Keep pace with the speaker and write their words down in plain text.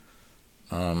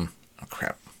Oh,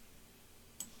 crap.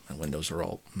 My windows are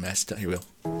all messed up. Here we go.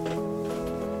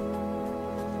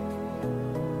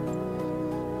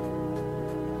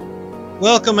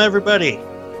 Welcome, everybody.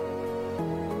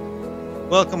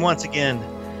 Welcome once again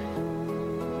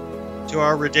to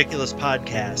our ridiculous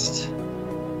podcast.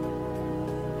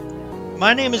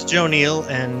 My name is Joe Neal,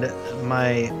 and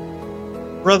my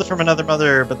brother from another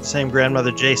mother, but the same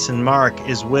grandmother, Jason Mark,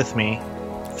 is with me,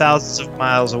 thousands of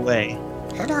miles away.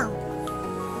 Hello.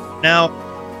 Now,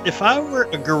 if I were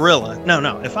a gorilla,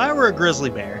 if I were a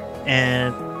grizzly bear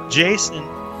and Jason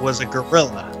was a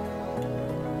gorilla,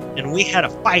 and we had a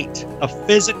fight, a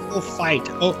physical fight,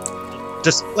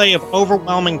 display of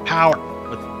overwhelming power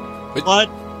with blood,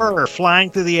 fur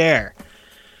flying through the air,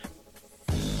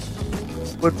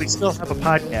 would we still have a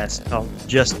podcast called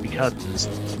Just Because?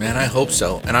 Man, I hope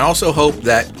so. And I also hope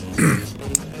that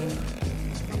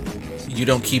you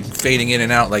don't keep fading in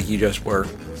and out like you just were.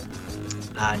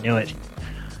 I knew it.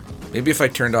 Maybe if I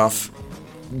turned off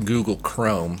Google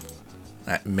Chrome,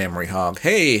 that memory hog.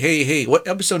 Hey, what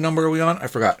episode number are we on? I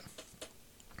forgot.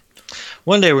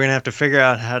 One day we're gonna have to figure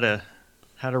out how to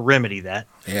remedy that.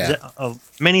 Yeah.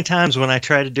 Many times when I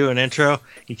try to do an intro,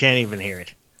 you can't even hear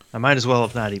it. I might as well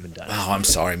have not even done it. Oh, I'm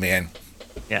sorry, man.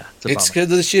 Yeah, it's because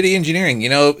of the shitty engineering. You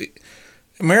know,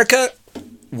 America,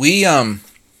 we're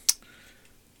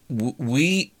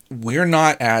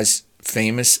not as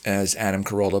famous as Adam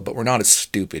Carolla, but we're not as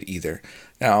stupid either.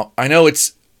 Now, I know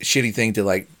it's a shitty thing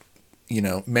to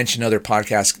mention other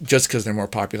podcasts just because they're more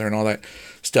popular and all that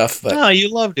stuff. But no, you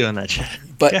love doing that shit.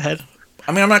 But go ahead.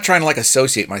 I mean, I'm not trying to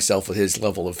associate myself with his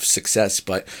level of success,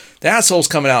 but the asshole's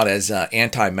coming out as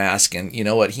anti-mask, and you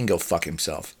know what? He can go fuck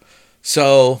himself.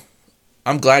 So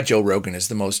I'm glad Joe Rogan is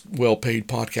the most well-paid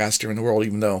podcaster in the world,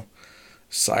 even though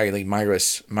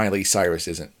Miley Cyrus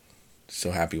isn't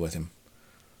so happy with him.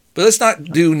 But let's not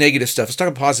do negative stuff. Let's talk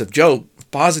about positive. Joe,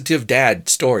 positive dad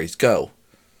stories. Go.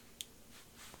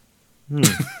 No,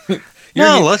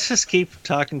 let's just keep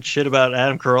talking shit about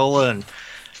Adam Carolla and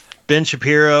Ben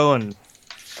Shapiro and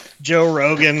Joe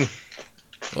Rogan.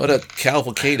 What a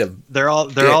cavalcade of they're all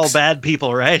bad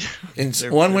people, right? In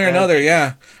one way or another,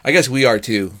 yeah. I guess we are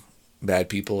too bad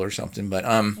people or something, but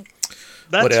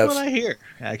that's what I hear.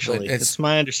 Actually, it's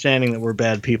my understanding that we're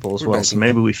bad people as well. So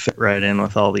maybe we fit right in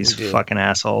with all these fucking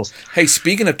assholes. Hey,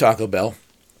 speaking of Taco Bell,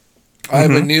 I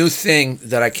have a new thing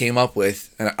that I came up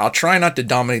with, and I'll try not to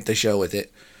dominate the show with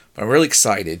it, but I'm really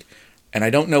excited, and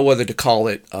I don't know whether to call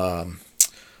it a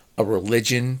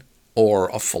religion or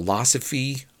a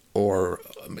philosophy or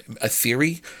a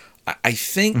theory. I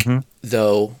think,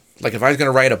 though, if I was going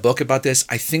to write a book about this,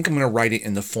 I think I'm going to write it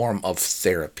in the form of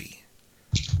therapy.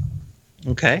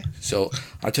 Okay. So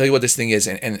I'll tell you what this thing is.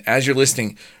 And as you're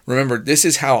listening, remember, this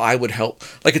is how I would help.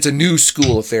 It's a new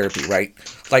school of therapy, right?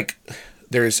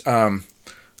 There's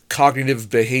cognitive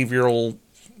behavioral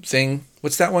thing.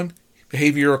 What's that one?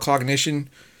 Behavioral cognition.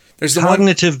 There's the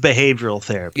cognitive behavioral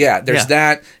therapy. Yeah, there's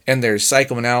that, and there's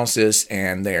psychoanalysis,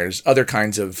 and there's other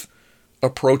kinds of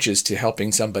approaches to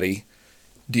helping somebody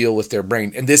deal with their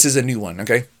brain. And this is a new one,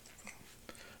 okay?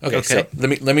 Okay. So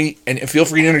let me and feel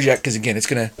free to interject, because again,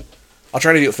 I'll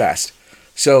try to do it fast.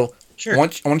 So sure. I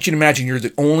want you to imagine you're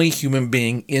the only human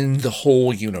being in the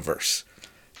whole universe.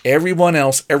 Everyone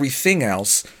else, everything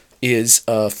else is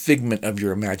a figment of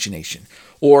your imagination.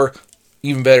 Or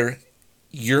even better,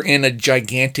 you're in a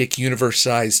gigantic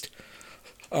universe-sized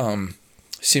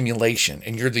simulation,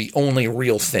 and you're the only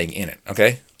real thing in it,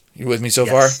 okay? You with me so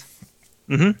far?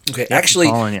 Mm-hmm. Okay,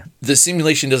 actually, the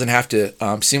simulation doesn't have to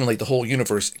simulate the whole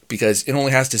universe, because it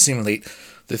only has to simulate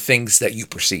the things that you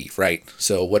perceive, right?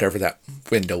 So whatever that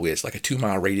window is, like a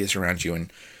 2-mile radius around you,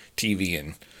 and TV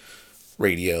and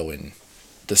radio and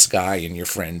the sky and your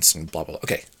friends and blah, blah, blah.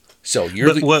 Okay, so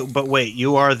you're but wait,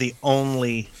 you are the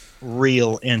only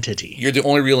real entity. You're the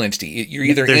only real entity. You're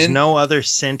either There's no other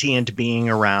sentient being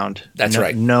around. That's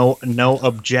right. No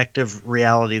objective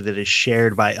reality that is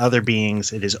shared by other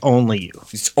beings. It is only you.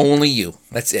 It's only you.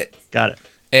 That's it. Got it.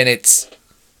 And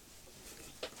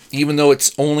even though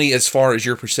it's only as far as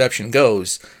your perception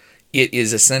goes, it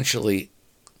is essentially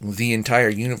the entire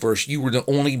universe. You were the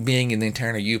only being in the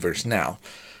entire universe. Now,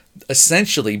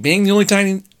 essentially, being the only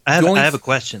tiny... I have a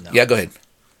question, though. Yeah, go ahead.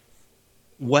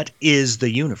 What is the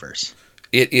universe?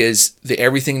 It is the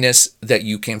everythingness that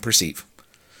you can perceive.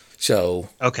 So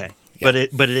okay, yeah.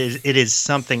 but it is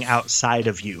something outside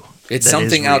of you. It's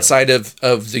something outside of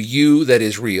the you that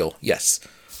is real. Yes.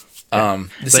 Yeah.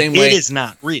 Same way it is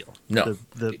not real. No.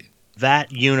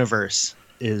 That universe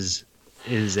is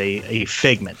a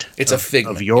figment. It's a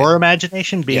figment of your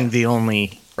imagination being the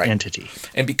only entity.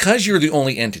 And because you're the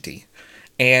only entity,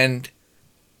 and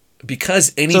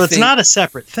because anything. So it's not a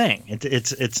separate thing.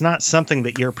 It's not something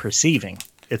that you're perceiving.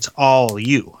 It's all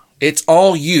you. It's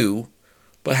all you,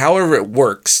 but however it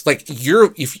works, like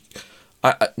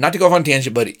not to go off on a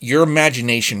tangent, but your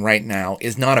imagination right now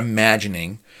is not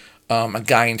imagining a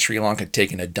guy in Sri Lanka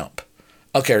taking a dump.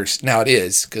 Okay, now it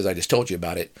is, because I just told you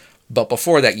about it. But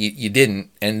before that, you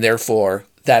didn't, and therefore,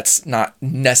 that's not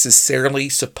necessarily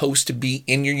supposed to be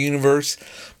in your universe.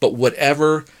 But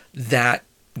whatever that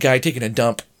guy taking a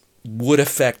dump would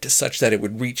affect such that it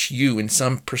would reach you in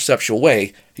some perceptual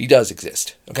way, he does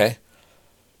exist, okay?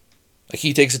 Like,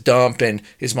 he takes a dump, and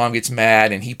his mom gets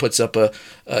mad, and he puts up a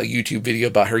YouTube video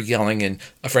about her yelling, and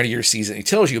a friend of yours sees it, and he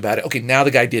tells you about it. Okay, now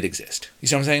the guy did exist. You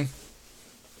see what I'm saying?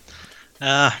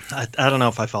 I don't know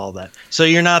if I follow that. So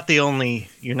you're not the only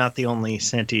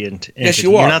sentient entity. Yes,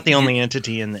 you are. You're not the only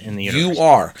entity in the universe. You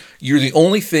are. You're the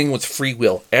only thing with free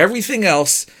will. Everything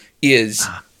else is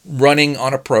running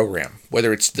on a program.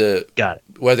 Whether it's the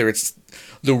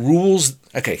rules,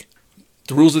 okay,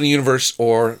 the rules of the universe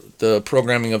or the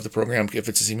programming of the program, if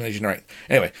it's a simulation, right?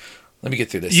 Anyway, let me get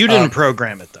through this. You didn't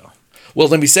program it though. Well,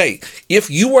 let me say,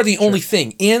 if you are the only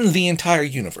thing in the entire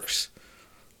universe,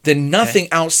 then nothing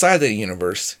outside the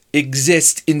universe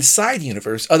exists inside the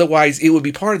universe. Otherwise, it would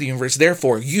be part of the universe.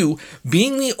 Therefore, you,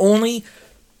 being the only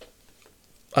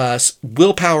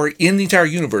willpower in the entire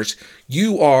universe,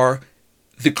 you are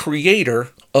the creator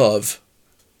of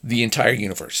the entire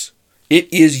universe.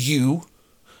 It is you,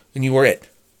 and you are it,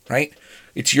 right?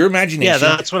 It's your imagination. Yeah,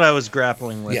 that's what I was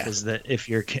grappling with. Yeah. Is that if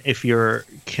your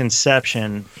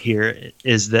conception here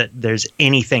is that there's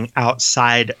anything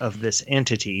outside of this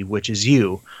entity, which is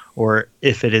you, or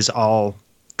if it is all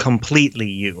completely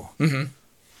you. Mm-hmm.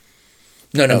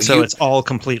 No. And so it's all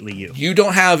completely you. You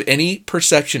don't have any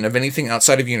perception of anything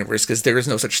outside of the universe because there is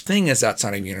no such thing as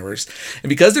outside of the universe, and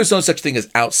because there's no such thing as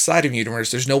outside of the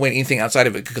universe, there's no way anything outside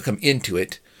of it could come into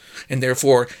it. And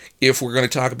therefore, if we're going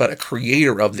to talk about a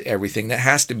creator of everything, that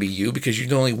has to be you because you're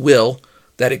the only will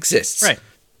that exists. Right.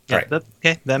 Yeah,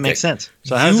 right. That makes sense.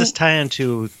 So how does this tie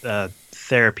into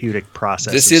therapeutic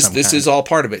process? This is all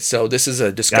part of it. So this is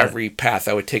a discovery path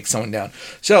I would take someone down.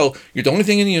 So you're the only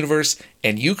thing in the universe,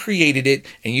 and you created it,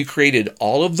 and you created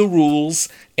all of the rules,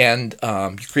 and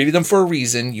you created them for a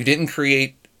reason. You didn't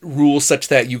create rules such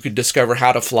that you could discover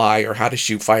how to fly or how to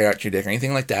shoot fire out your dick or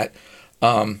anything like that.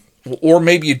 Or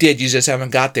maybe you did, you just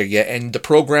haven't got there yet, and the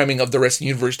programming of the rest of the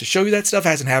universe to show you that stuff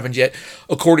hasn't happened yet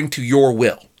according to your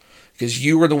will, because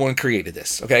you were the one who created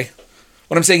this, okay?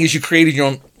 What I'm saying is you created your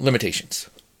own limitations,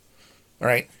 all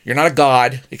right? You're not a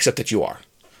god, except that you are.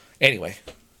 Anyway,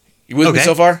 you with me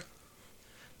so far?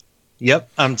 Yep.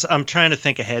 I'm trying to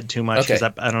think ahead too much because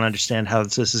I don't understand how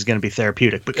this is going to be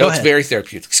therapeutic, but go ahead. It's very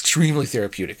therapeutic, extremely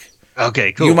therapeutic.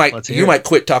 Okay, cool. You might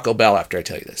quit Taco Bell after I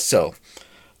tell you this, so...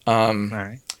 all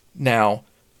right. Now,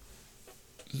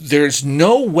 there's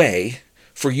no way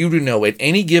for you to know at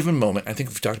any given moment, I think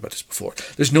we've talked about this before,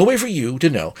 there's no way for you to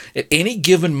know at any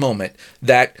given moment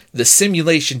that the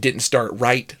simulation didn't start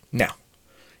right now.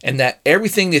 And that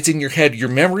everything that's in your head, your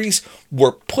memories,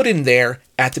 were put in there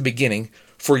at the beginning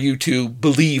for you to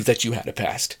believe that you had a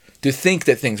past, to think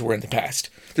that things were in the past.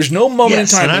 There's no moment in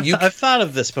time when I've thought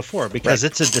of this before because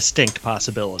it's a distinct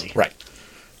possibility. Right.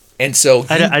 And so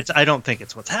I don't think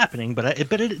it's what's happening, but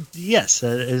yes,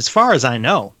 as far as I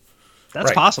know,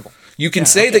 that's possible. You can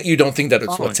say that you don't think that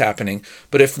it's what's happening,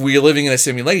 but if we're living in a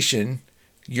simulation,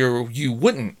 you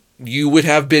wouldn't. It would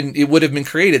have been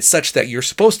created such that you're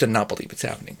supposed to not believe it's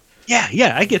happening.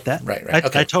 Yeah, I get that. Right.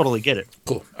 Okay. I totally get it.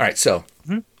 Cool. All right, so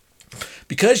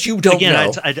because you don't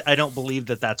know, I don't believe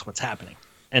that that's what's happening.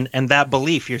 And that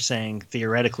belief you're saying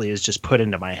theoretically is just put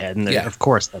into my head. And of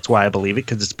course, that's why I believe it,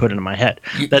 because it's put into my head.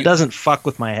 That doesn't fuck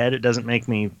with my head. It doesn't make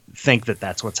me think that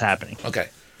that's what's happening. Okay.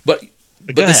 But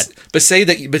to say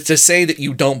that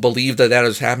you don't believe that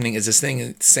is happening is the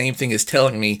same thing as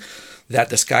telling me that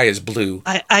the sky is blue.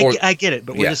 I get it,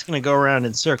 but we're just going to go around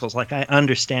in circles. Like, I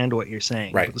understand what you're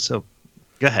saying. Right. So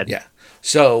go ahead. Yeah.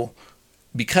 So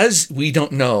because we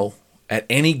don't know at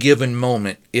any given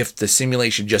moment if the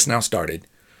simulation just now started,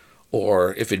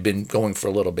 or if it'd been going for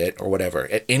a little bit or whatever,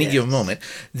 at any given moment,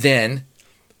 then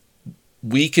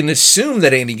we can assume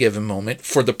that at any given moment,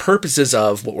 for the purposes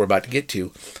of what we're about to get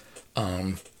to,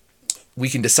 we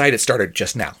can decide it started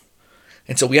just now.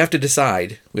 And so we have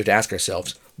to ask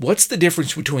ourselves, what's the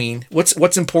difference between,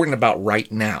 what's important about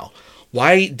right now?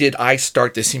 Why did I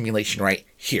start the simulation right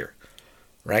here?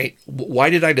 Right? Why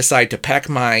did I decide to pack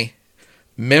my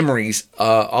memories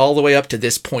all the way up to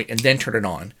this point and then turn it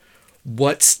on?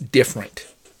 What's different?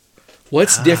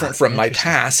 What's different from my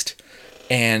past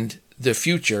and the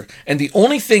future. And the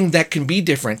only thing that can be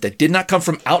different that did not come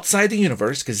from outside the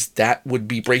universe, because that would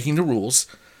be breaking the rules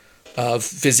of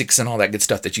physics and all that good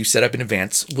stuff that you set up in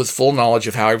advance with full knowledge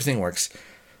of how everything works.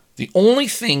 The only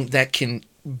thing that can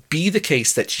be the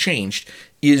case that's changed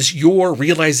is your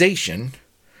realization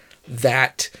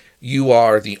that you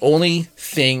are the only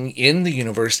thing in the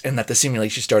universe and that the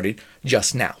simulation started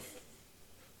just now.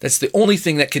 That's the only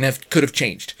thing that could have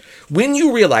changed. When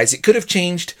you realize it could have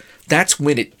changed, that's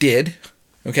when it did,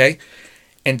 okay?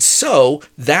 And so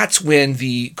that's when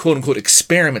the quote-unquote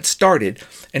experiment started.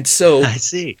 And so I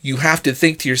see. You have to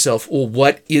think to yourself, well,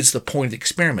 what is the point of the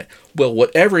experiment? Well,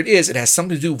 whatever it is, it has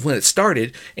something to do with when it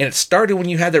started, and it started when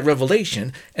you had that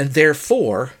revelation, and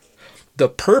therefore the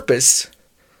purpose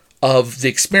of the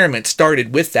experiment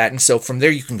started with that. And so from there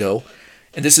you can go,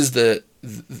 and this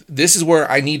is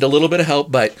where I need a little bit of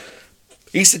help, but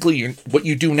basically what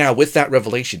you do now with that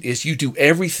revelation is you do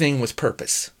everything with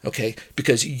purpose, okay?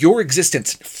 Because your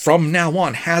existence from now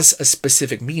on has a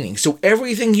specific meaning. So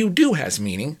everything you do has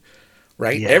meaning,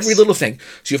 right? Yes. Every little thing.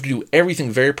 So you have to do everything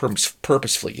very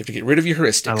purposefully. You have to get rid of your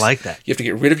heuristics. I like that. You have to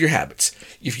get rid of your habits.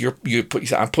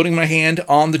 If I'm putting my hand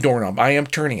on the doorknob, I am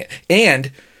turning it.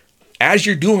 And as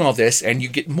you're doing all this and you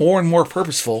get more and more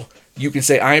purposeful, you can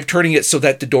say, I am turning it so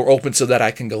that the door opens so that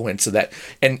I can go in,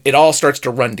 and it all starts to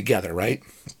run together, right?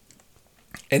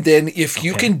 And then if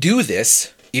you can do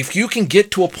this, if you can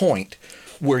get to a point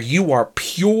where you are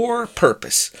pure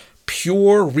purpose,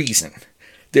 pure reason,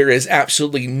 there is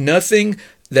absolutely nothing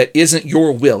that isn't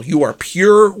your will. You are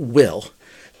pure will.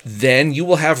 Then you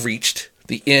will have reached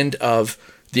the end of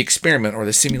the experiment or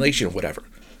the simulation or whatever.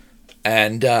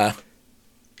 And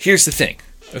here's the thing,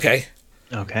 okay?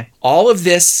 Okay. All of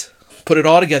this, put it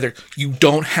all together, you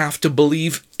don't have to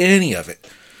believe any of it.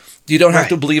 You don't have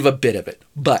to believe a bit of it.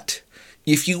 But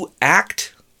if you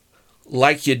act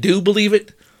like you do believe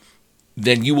it,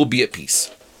 then you will be at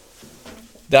peace.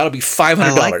 That'll be $500.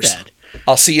 I like that.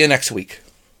 I'll see you next week.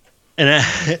 And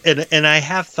I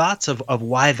have thoughts of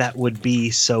why that would be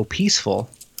so peaceful.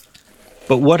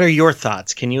 But what are your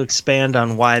thoughts? Can you expand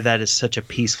on why that is such a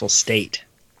peaceful state?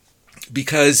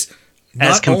 Because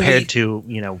as compared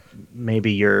to,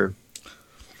 maybe your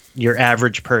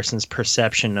average person's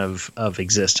perception of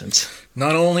existence.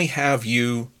 Not only have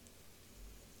you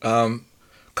come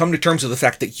to terms with the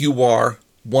fact that you are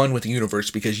one with the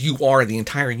universe, because you are the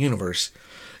entire universe,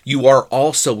 you are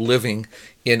also living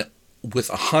with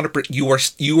 100%.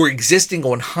 You are existing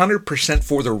 100%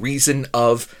 for the reason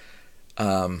of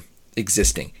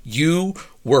existing. You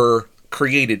were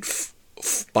created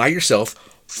by yourself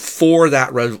for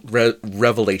that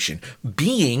revelation.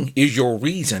 Being is your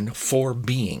reason for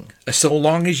being, so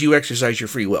long as you exercise your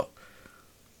free will.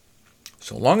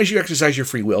 So long as you exercise your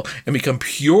free will and become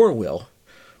pure will,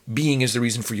 being is the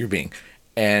reason for your being.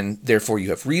 And therefore you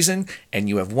have reason and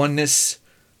you have oneness.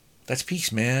 That's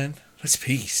peace, man. That's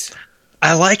peace.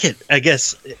 I like it. I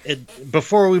guess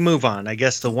before we move on, I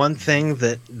guess the one thing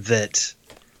that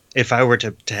if I were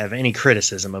to have any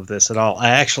criticism of this at all, I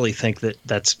actually think to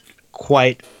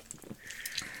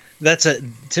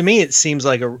me it seems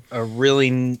like a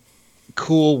really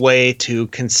cool way to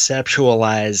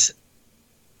conceptualize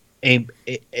a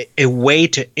way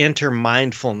to enter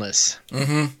mindfulness.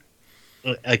 Mm-hmm.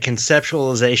 A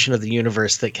conceptualization of the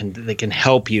universe that can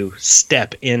help you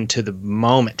step into the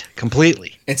moment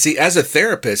completely. And see, as a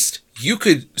therapist, you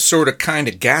could sort of kind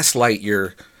of gaslight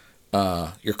your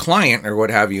client or what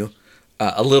have you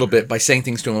a little bit by saying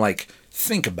things to him like,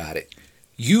 think about it.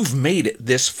 You've made it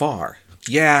this far.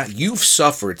 Yeah, you've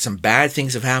suffered. Some bad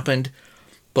things have happened,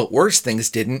 but worse things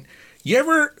didn't. You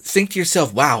ever think to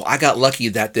yourself, wow, I got lucky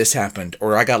that this happened,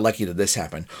 or I got lucky that this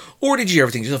happened? Or did you ever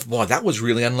think to yourself, wow, that was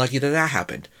really unlucky that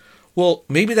happened? Well,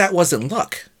 maybe that wasn't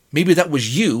luck. Maybe that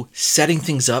was you setting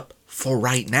things up for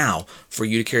right now, for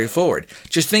you to carry forward.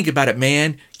 Just think about it,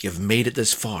 man. You've made it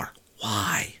this far.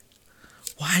 Why?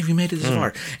 Why have you made it this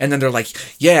far? And then they're like,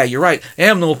 yeah, you're right. I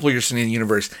am the most person in the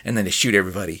universe. And then they shoot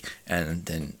everybody. And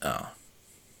then,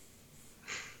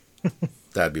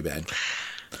 that'd be bad.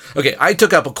 Okay, I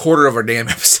took up a quarter of our damn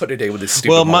episode today with this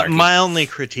stupid malarkey. My only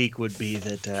critique would be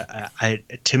that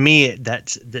to me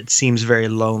that seems very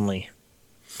lonely.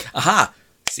 Aha!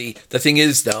 See, the thing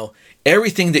is, though,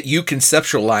 everything that you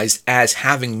conceptualize as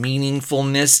having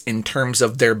meaningfulness in terms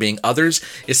of there being others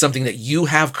is something that you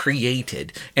have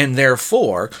created, and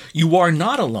therefore you are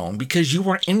not alone because you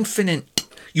are infinite.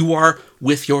 You are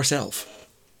with yourself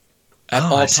at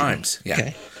all times. Yeah.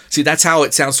 Okay. See, that's how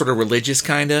it sounds sort of religious,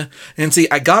 kind of. And see,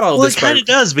 I got all this. Well, it kind of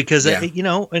does because,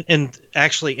 and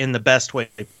actually in the best way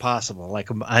possible. Like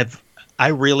I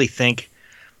really think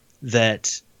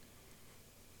that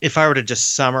if I were to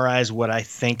just summarize what I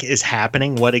think is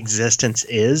happening, what existence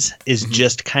is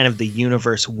just kind of the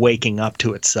universe waking up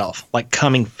to itself, like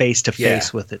coming face to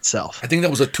face with itself. I think that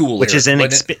was a Tool which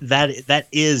lyric, is that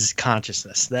is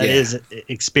consciousness. That is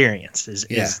experience. Is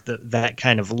that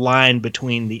kind of line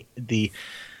between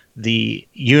the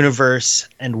universe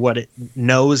and what it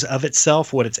knows of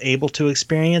itself, what it's able to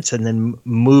experience, and then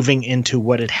moving into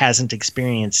what it hasn't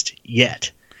experienced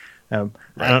yet. Right.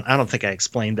 I don't think I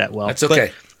explained that well. That's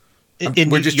okay.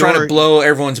 We're just trying to blow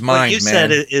everyone's mind, what you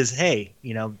said is, hey,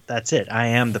 that's it. I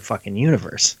am the fucking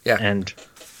universe. Yeah.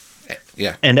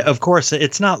 And of course,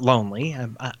 it's not lonely.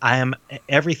 I am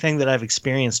everything that I've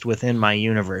experienced within my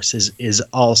universe is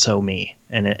also me,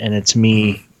 and it's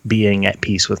me being at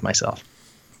peace with myself.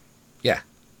 Yeah,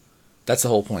 that's the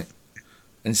whole point.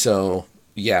 And so,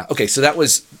 yeah, okay. So that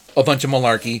was a bunch of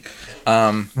malarkey.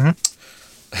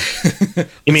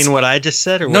 You mean what I just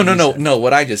said, or no,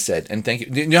 what I just said? And thank you.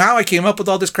 You know how I came up with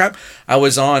all this crap? I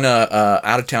was on a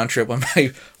out of town trip with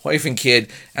my wife and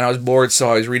kid, and I was bored, so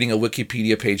I was reading a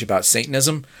Wikipedia page about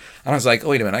Satanism, and I was like, "Oh,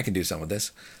 wait a minute, I can do something with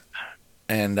this."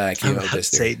 And I came up with this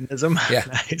theory. Satanism. Yeah,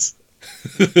 nice.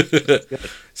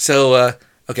 So,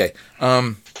 okay.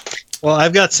 Well,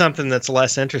 I've got something that's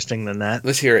less interesting than that.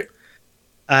 Let's hear it.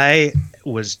 I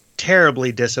was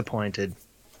terribly disappointed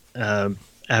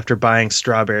after buying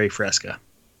Strawberry Fresca.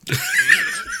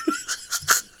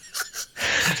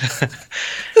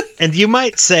 And you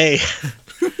might say,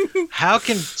 how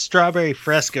can Strawberry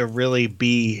Fresca really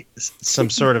be some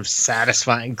sort of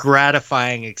satisfying,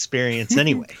 gratifying experience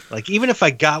anyway? Like, even if I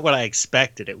got what I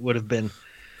expected, it would have been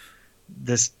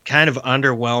this kind of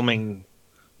underwhelming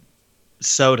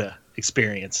soda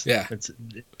experience. Yeah. It's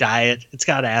diet. It's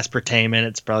got aspartame in it.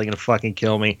 It's probably going to fucking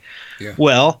kill me. Yeah.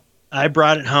 Well, I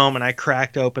brought it home and I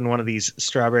cracked open one of these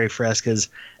Strawberry Frescas,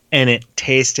 and it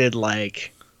tasted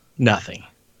like nothing.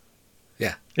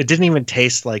 Yeah. It didn't even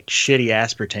taste like shitty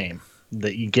aspartame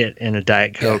that you get in a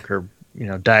Diet Coke or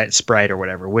Diet Sprite or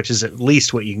whatever, which is at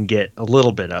least what you can get a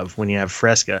little bit of when you have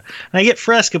Fresca. And I get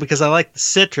Fresca because I like the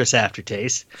citrus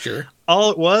aftertaste. Sure.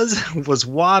 All it was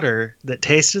water that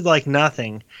tasted like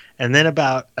nothing. And then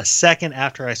about a second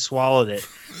after I swallowed it,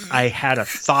 I had a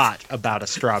thought about a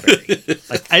strawberry.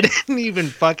 Like, I didn't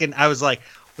even I was like,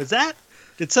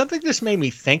 did something just make me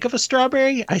think of a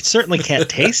strawberry? I certainly can't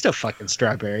taste a fucking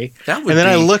strawberry.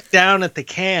 I looked down at the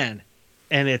can,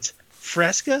 and it's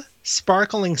Fresca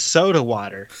sparkling soda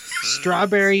water,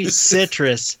 strawberry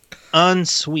citrus,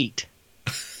 unsweet.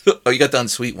 Oh, you got the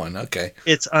unsweet one. Okay.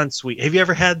 It's unsweet. Have you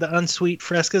ever had the unsweet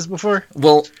Frescas before?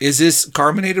 Well, is this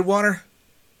carbonated water?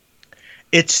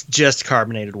 It's just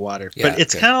carbonated water. Yeah, but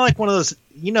it's kind of like one of those,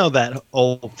 that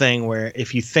old thing where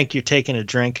if you think you're taking a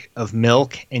drink of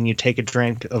milk and you take a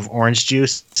drink of orange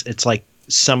juice, it's like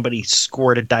somebody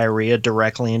squirted diarrhea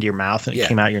directly into your mouth and it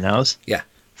came out your nose. Yeah.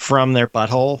 From their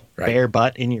butthole, bare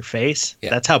butt in your face.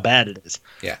 Yeah. That's how bad it is.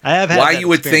 Yeah. I have had Why that you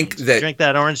would think experience. that Drink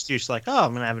that orange juice, like, oh,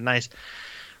 I'm gonna have a nice,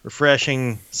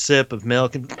 refreshing sip of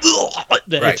milk, and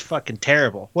it's fucking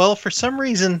terrible. Well, for some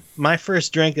reason, my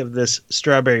first drink of this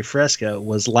Strawberry Fresca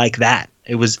was like that.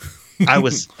 I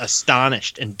was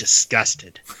astonished and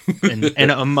disgusted and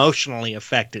emotionally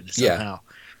affected somehow.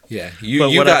 Yeah.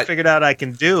 I figured out I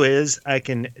can do is I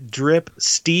can drip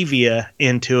stevia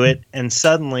into it, and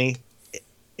suddenly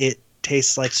it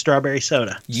tastes like strawberry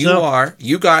soda.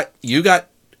 You got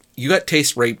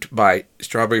taste raped by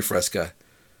Strawberry Fresca.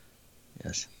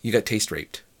 Yes. You got taste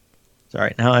raped.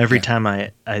 Sorry. Now every time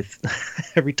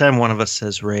every time one of us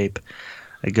says rape,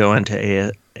 I go into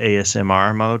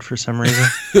ASMR mode for some reason.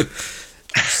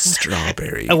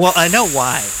 Strawberry. Well, I know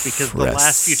why, because the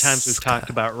last few times we've talked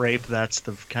about rape, that's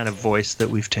the kind of voice that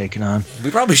we've taken on.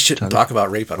 We probably shouldn't talk about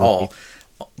rape at all,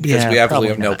 because we absolutely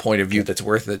have no point of view that's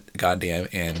worth it, goddamn,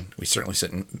 and we certainly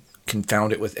shouldn't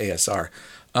confound it with ASR.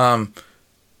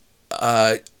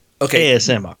 Okay.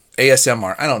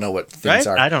 ASMR. I don't know what things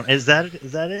are. I don't. Is that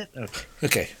it?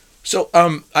 Okay. So,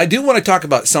 I do want to talk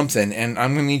about something, and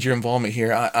I'm going to need your involvement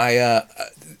here. I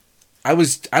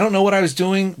don't know what I was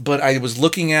doing, but I was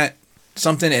looking at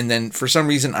something, and then for some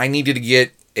reason I needed to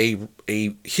get a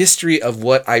history of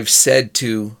what I've said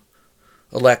to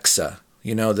Alexa.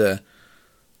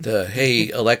 The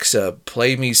hey Alexa,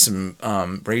 play me some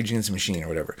Rage Against the Machine or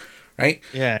whatever, right?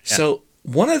 Yeah. So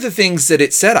one of the things that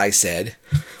it said I said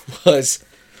was,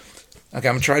 okay,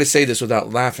 I'm gonna try to say this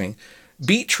without laughing.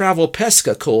 Beat travel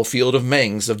pesca coal field of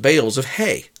mangs of bales of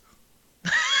hay.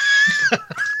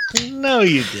 No,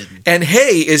 you didn't. And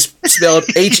hay is spelled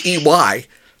H-E-Y.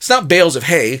 It's not bales of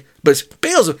hay, but it's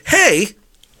bales of hay.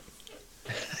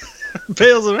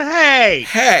 Bales of hay.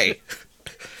 Hay.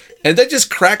 And that just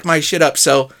cracked my shit up.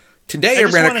 So Today I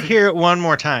just want to hear it one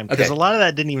more time because Okay. a lot of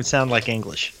that didn't even sound like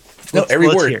English. No, every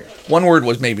let's word. hear it. One word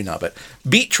was maybe not, but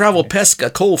beat travel pesca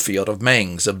coalfield of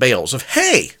mangs of bales of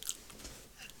hay.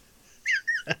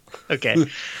 Okay.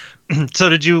 So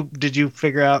did you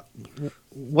figure out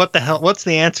what the hell? What's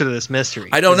the answer to this mystery?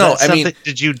 I don't Is know. that I mean-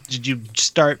 something- did you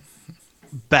start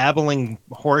babbling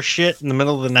horse shit in the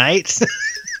middle of the night?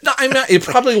 No, I mean, it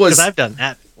probably was. Because I've done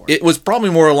that before. It was probably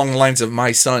more along the lines of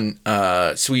my son,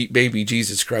 sweet baby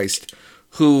Jesus Christ,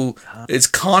 who is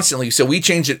constantly. So we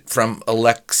changed it from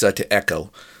Alexa to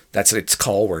Echo. That's its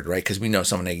call word, right? Because we know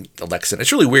someone named Alexa. And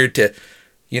it's really weird to,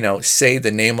 say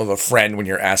the name of a friend when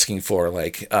you're asking for,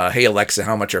 like, hey, Alexa,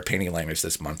 how much are painting liners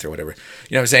this month or whatever.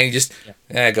 You know what I'm saying? You just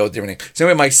go with different names. So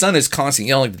anyway, my son is constantly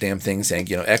yelling the damn thing, saying,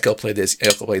 Echo, play this,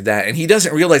 Echo, play that. And he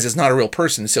doesn't realize it's not a real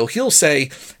person. So he'll say,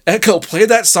 Echo, play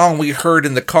that song we heard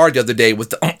in the car the other day with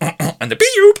the and the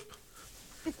beep.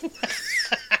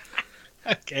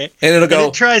 Okay. And it'll go.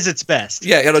 it tries its best.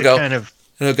 Yeah, it'll to go. kind of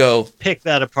It'll go. pick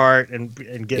that apart and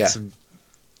get Yeah. some.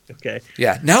 Okay.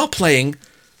 Yeah. Now playing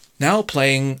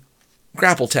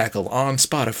Grapple Tackle on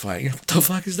Spotify. What the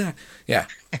fuck is that? Yeah.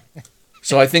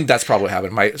 So I think that's probably what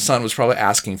happened. My son was probably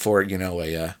asking for,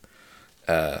 a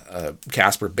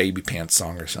Casper Baby Pants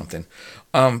song or something.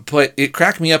 But it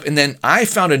cracked me up. And then I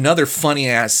found another funny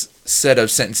ass set of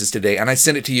sentences today, and I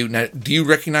sent it to you. Now, do you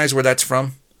recognize where that's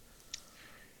from?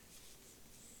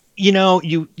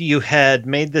 You had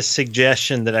made this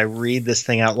suggestion that I read this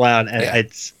thing out loud,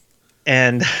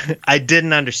 and I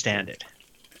didn't understand it.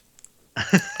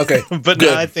 Okay. But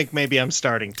good. now I think maybe I'm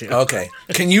starting to. Okay.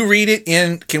 Can you read it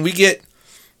in? Can we get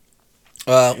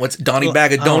what's Donnie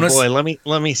Bag of Donuts? Oh boy,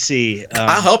 let me see.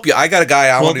 I'll help you. I got a guy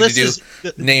I wanted to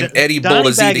do named Eddie Donnie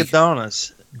Bag Bolaziti. of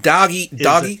Donuts.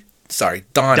 Doggy. Sorry,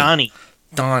 Donnie.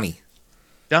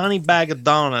 Donnie Bag of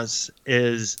Donuts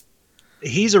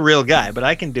he's a real guy, but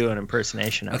I can do an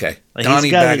impersonation of him. Okay. Like, Donnie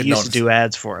he's a guy Bag that of used Donuts. to do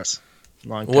ads for us a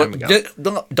long time What?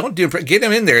 ago. Don't do get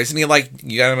him in there. Isn't he like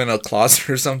you got him in a closet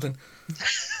or something?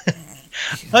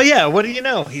 Oh yeah, what do you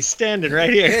know? He's standing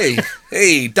right here.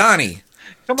 Hey, Donnie.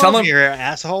 Come tell on him- here,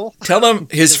 asshole. Tell him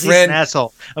his 'Cause he's friend. an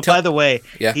asshole. By the way,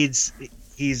 Yeah. he's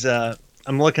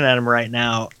I'm looking at him right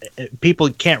now. People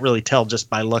can't really tell just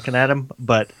by looking at him,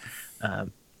 but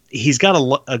he's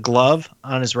got a glove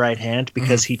on his right hand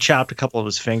because he chopped a couple of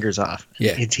his fingers off.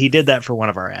 Yeah. He did that for one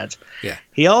of our ads. Yeah.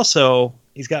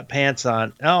 He's got pants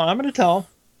on. Oh, I'm going to tell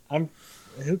him.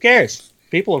 Who cares?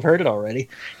 People have heard it already.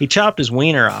 He chopped his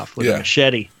wiener off with a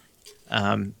machete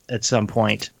at some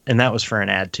point, and that was for an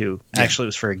ad too. Yeah. Actually, it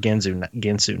was for a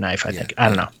Ginsu knife, I think. I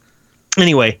don't know.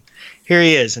 Anyway, here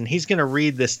he is, and he's going to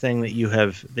read this thing that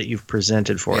you've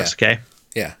presented for us. Okay.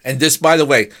 Yeah. And this, by the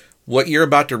way, what you're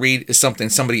about to read is something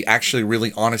somebody actually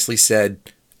really honestly said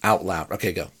out loud.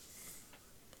 Okay, go.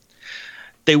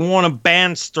 They want to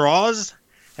ban straws?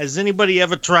 Has anybody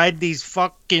ever tried these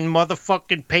fucking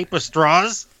motherfucking paper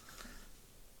straws?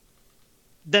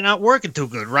 They're not working too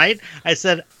good, right? I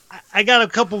said, I got a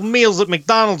couple of meals at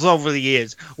McDonald's over the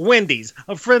years. Wendy's.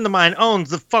 A friend of mine owns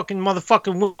the fucking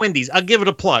motherfucking Wendy's. I'll give it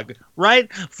a plug,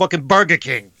 right? Fucking Burger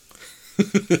King.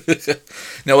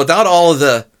 Now, without all of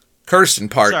the cursing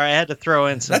part, Sorry, I had to throw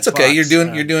in some. that's okay. thoughts.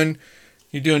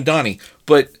 You're doing Donnie.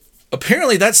 But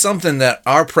apparently, that's something that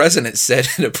our president said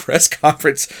at a press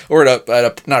conference, or at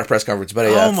a not a press conference, but a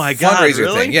Oh my God, fundraiser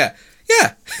really? thing. Yeah.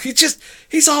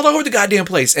 He's all over the goddamn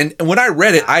place. And when I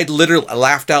read it, I literally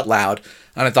laughed out loud,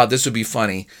 and I thought this would be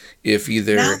funny if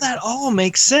either. Now that all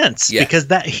makes sense Yeah. because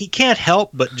that he can't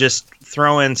help but just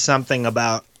throw in something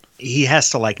about he has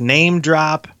to like name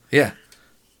drop. Yeah.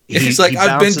 He's like, he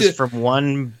I've been bounces to. from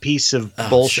one piece of so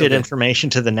bullshit good. information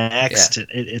to the next.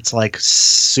 It's like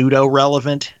pseudo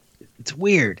relevant. It's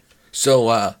weird.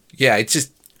 So, it's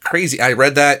just crazy. I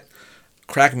read that,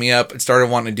 cracked me up, and started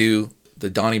wanting to do the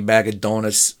Donnie Bag of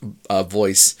Donuts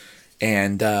voice.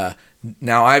 And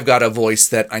now I've got a voice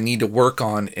that I need to work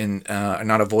on.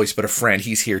 Not a voice, but a friend.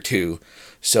 He's here too.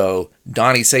 So,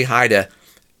 Donnie, say hi to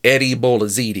Eddie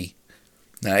Bolaziti.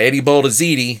 Now, Eddie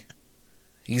Bolaziti,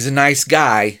 he's a nice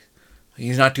guy.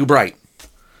 He's not too bright.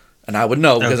 And I would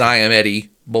know because I am Eddie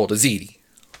Bolaziti.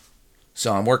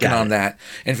 So I'm working on that.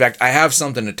 In fact, I have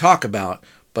something to talk about,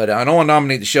 but I don't want to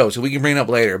dominate the show, so we can bring it up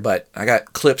later. But I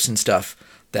got clips and stuff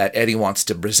that Eddie wants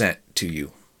to present to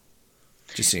you,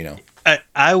 just so you know.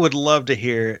 I would love to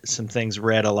hear some things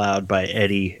read aloud by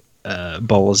Eddie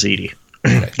Bolaziti.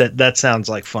 Okay. That sounds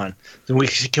like fun.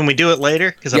 Can we do it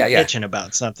later? Because I'm Yeah. itching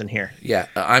about something here. Yeah,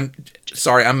 I'm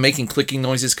sorry. I'm making clicking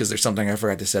noises because there's something I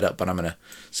forgot to set up, but I'm going to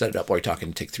set it up while you're talking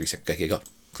and take 3 seconds. Okay, go.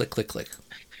 Click, click, click.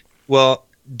 Well,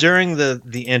 during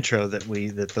the intro that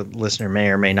the listener may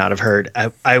or may not have heard,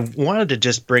 I wanted to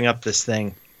just bring up this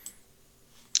thing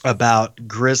about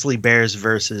grizzly bears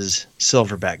versus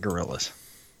silverback gorillas.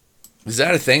 Is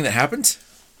that a thing that happens?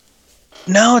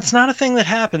 No, it's not a thing that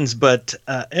happens, but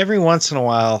every once in a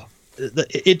while,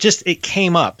 it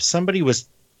came up. Somebody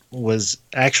was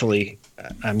actually,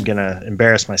 I'm gonna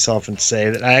embarrass myself and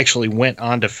say that I actually went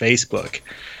onto Facebook,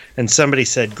 and somebody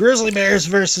said grizzly bears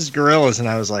versus gorillas, and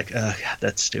I was like, oh, God,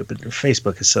 that's stupid.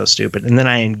 Facebook is so stupid. And then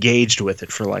I engaged with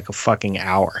it for like a fucking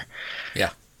hour.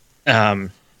 Yeah.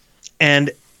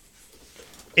 And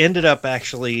ended up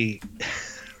actually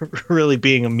really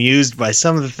being amused by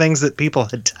some of the things that people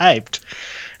had typed.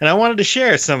 And I wanted to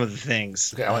share some of the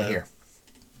things. Okay, I want to hear.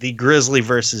 The grizzly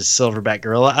versus silverback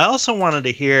gorilla. I also wanted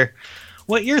to hear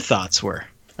what your thoughts were.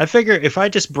 I figure if I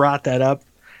just brought that up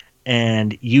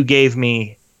and you gave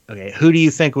me, okay, who do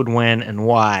you think would win and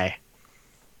why?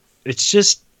 It's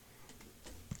just,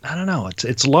 I don't know.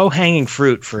 It's low-hanging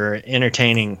fruit for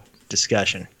entertaining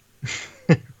discussion.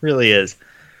 It really is.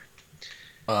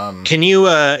 Can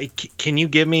you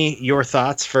give me your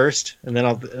thoughts first, and then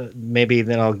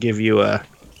I'll give you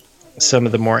some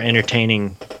of the more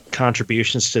entertaining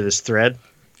contributions to this thread.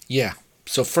 Yeah.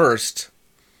 So first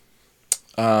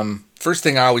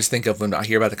thing I always think of when I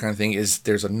hear about that kind of thing is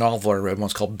there's a novel I read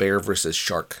once called Bear versus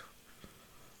Shark.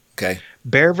 Okay.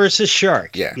 Bear versus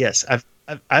Shark. Yeah. Yes,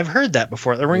 I've heard that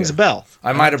before. That rings a bell.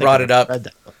 I might have brought it up.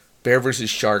 Bear versus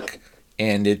Shark,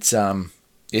 and it's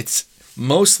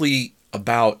mostly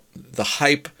about the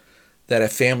hype that a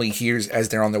family hears as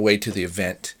they're on their way to the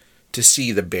event to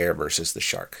see the bear versus the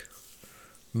shark.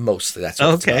 Mostly, that's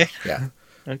what it's about. Yeah.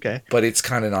 Okay. But it's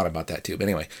kind of not about that too. But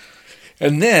anyway.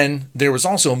 And then there was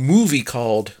also a movie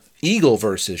called Eagle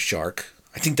versus Shark.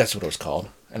 I think that's what it was called.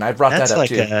 And I brought that up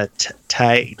too. That's like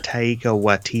a Taika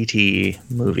Waititi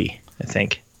movie, I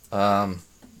think.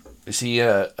 Is he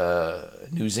a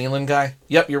New Zealand guy?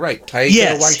 Yep, you're right. Taika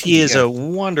Waititi. He is a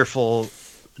wonderful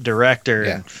director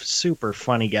and super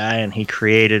funny guy, and he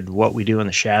created What We Do in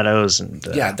the Shadows. And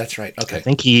yeah, that's right. Okay. I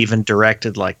think he even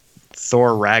directed like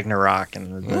Thor Ragnarok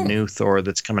and the new Thor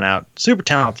that's coming out. Super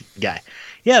talented guy.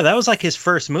 Yeah, that was like his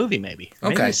first movie, maybe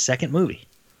his second movie.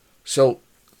 So,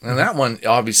 and that one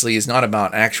obviously is not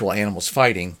about actual animals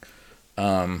fighting,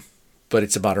 but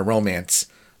it's about a romance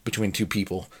between two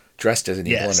people dressed as an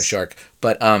eagle and a shark.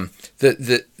 But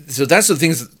so that's the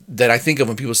things that I think of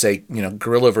when people say,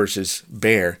 gorilla versus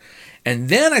bear. And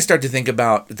then I start to think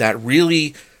about that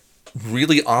really,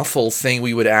 really awful thing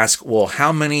we would ask, well,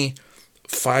 how many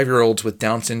 5-year-olds with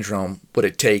Down syndrome would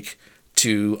it take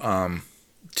to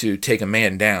take a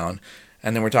man down?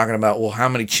 And then we're talking about, well, how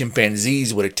many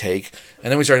chimpanzees would it take?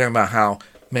 And then we start talking about how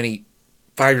many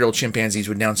 5-year-old chimpanzees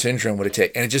with Down syndrome would it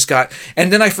take? And it just got,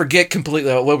 and then I forget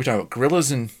completely what we're talking about.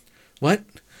 Gorillas and what?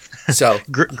 So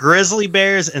grizzly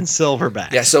bears and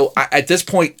silverbacks. Yeah. So at this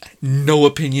point, no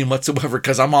opinion whatsoever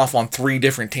because I'm off on 3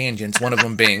 different tangents. One of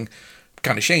them being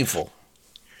kind of shameful.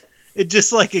 It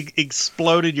just like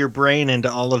exploded your brain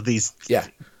into all of these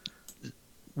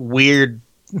weird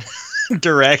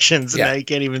directions, and now you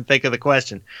can't even think of the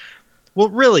question. Well,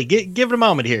 really, give it a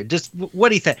moment here. Just what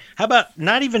do you think? How about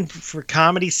not even for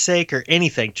comedy's sake or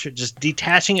anything, just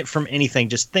detaching it from anything.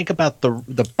 Just think about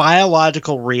the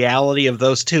biological reality of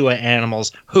those two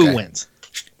animals. Who wins?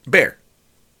 Bear.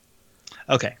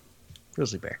 Okay,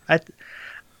 grizzly bear.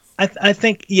 I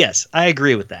think yes, I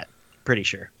agree with that. Pretty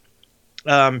sure.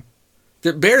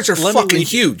 The bears are fucking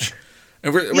huge.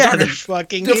 And we're talking, they're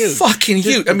fucking huge. They're fucking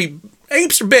huge. I mean,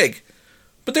 apes are big,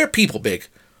 but they're people big.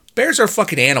 Bears are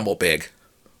fucking animal big.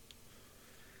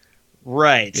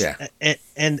 Right. Yeah.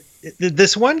 And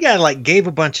this one guy gave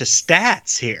a bunch of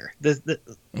stats here.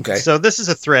 Okay. So this is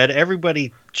a thread.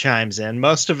 Everybody chimes in.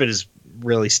 Most of it is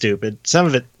really stupid. Some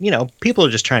of it, people are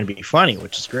just trying to be funny,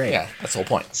 which is great. Yeah, that's the whole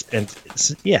point. And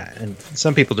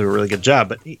some people do a really good job.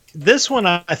 But this one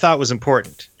I thought was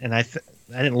important, and I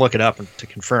didn't look it up to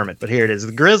confirm it, but here it is.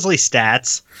 The grizzly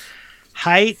stats: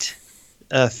 height,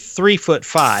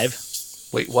 3'5".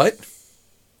 Wait, what?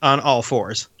 On all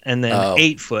fours, and then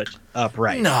 8 foot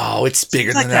upright. No, it's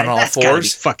bigger than that on all that's fours. Gotta be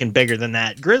fucking bigger than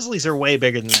that. Grizzlies are way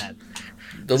bigger than that.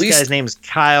 This guy's name is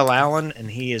Kyle Allen, and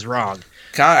he is wrong.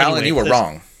 Kyle Allen, you were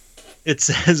wrong. It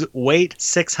says weight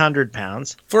 600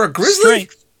 pounds. For a grizzly?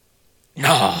 Strength.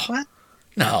 No. What?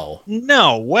 No.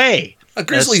 No way. A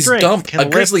grizzly's dump. A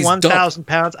grizzly's 1,000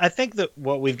 pounds. I think that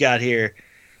what we've got here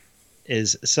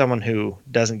is someone who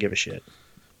doesn't give a shit.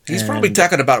 He's probably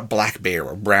talking about black bear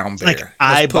or brown bear. Like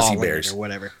eyeballing it or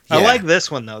whatever. Yeah. I like this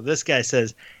one, though. This guy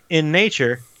says, in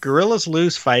nature, gorillas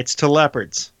lose fights to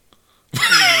leopards.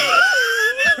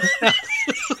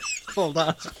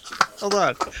 Hold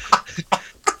on.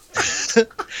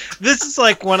 This is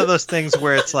like one of those things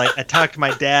where it's like I talk to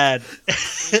my dad,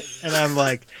 and I'm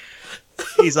like,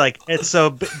 he's like, "It's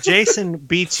so Jason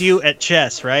beats you at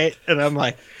chess, right?" And I'm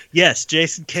like, "Yes,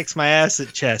 Jason kicks my ass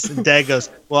at chess." And Dad goes,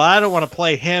 "Well, I don't want to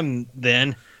play him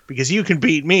then because you can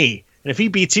beat me, and if he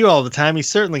beats you all the time, he's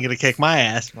certainly going to kick my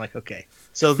ass." I'm like, "Okay."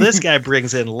 So this guy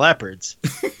brings in leopards.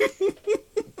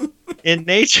 In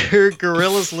nature,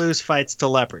 gorillas lose fights to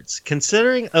leopards.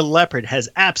 Considering a leopard has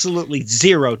absolutely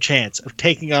zero chance of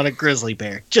taking on a grizzly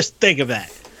bear. Just think of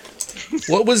that.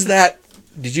 What was that?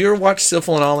 Did you ever watch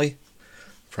Syphil and Ollie?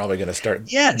 Probably going to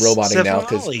start roboting now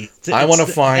because I want to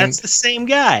find... That's the same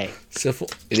guy.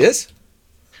 Syphil. It is?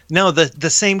 No, the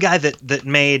same guy that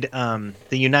made the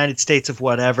United States of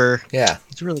Whatever. Yeah.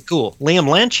 It's really cool. Liam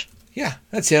Lynch? Yeah,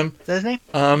 that's him. Is that his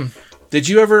name? Did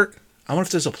you ever... I wonder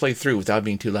if this will play through without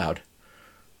being too loud.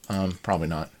 Probably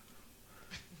not.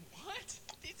 What?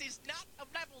 This is not a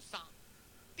rebel song.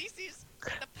 This is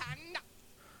the panda.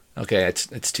 Okay,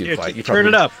 it's too Here, quiet. You turn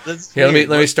it up. Here, let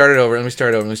me start it over. Let me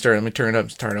turn it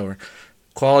up. Start it over.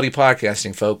 Quality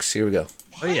podcasting, folks. Here we go.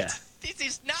 Oh yeah. This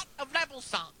is not a rebel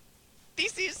song.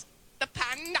 This is the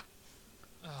panda.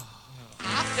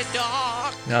 After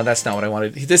dark. No, that's not what I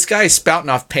wanted. This guy is spouting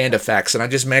off panda facts, and I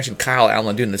just mentioned Kyle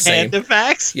Allen doing the same. Panda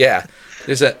facts? Yeah.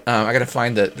 There's a. I gotta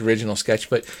find the original sketch,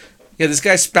 but yeah, this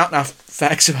guy's spouting off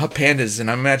facts about pandas,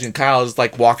 and I imagine Kyle is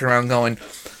like walking around going,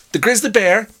 "The grizzly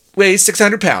bear weighs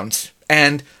 600 pounds,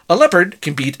 and a leopard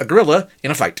can beat a gorilla in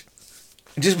a fight."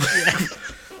 Just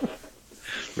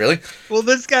really? Well,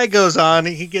 this guy goes on.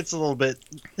 He gets a little bit.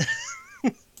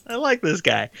 I like this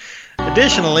guy.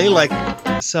 Additionally, like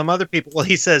some other people, well,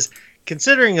 he says,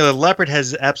 considering a leopard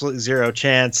has absolutely zero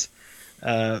chance,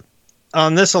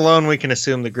 on this alone, we can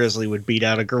assume the grizzly would beat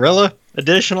out a gorilla.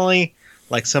 Additionally,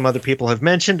 like some other people have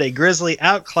mentioned, a grizzly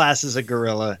outclasses a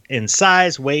gorilla in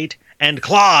size, weight, and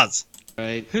claws.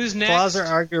 Right. Who's next? Claws are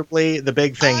arguably the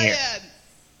big thing here.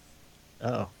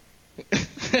 Oh.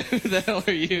 Who the hell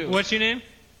are you? What's your name?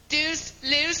 Deuce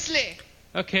loosely.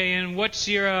 Okay, and what's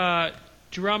your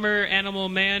drummer animal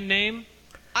man name?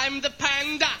 I'm the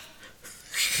panda.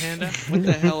 Panda? What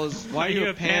the hell is... Why are you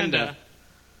a panda?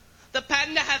 The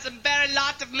panda has a very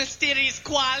lot of mysterious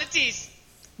qualities.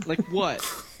 Like what?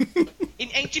 In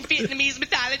ancient Vietnamese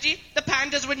mythology, the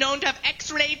pandas were known to have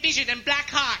X-ray vision and black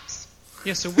hearts.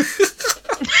 Yeah, so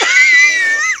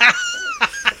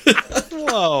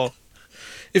Whoa.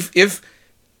 If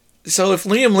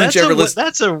Liam Lynch ever listens,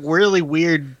 that's a really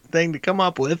weird thing to come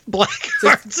up with. Black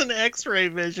hearts and X-ray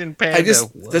vision panda.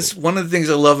 That's one of the things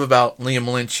I love about Liam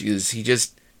Lynch is he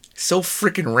just so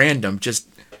freaking random. Just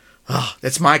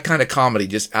that's my kind of comedy,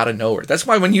 just out of nowhere. That's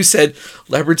why when you said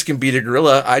leopards can beat a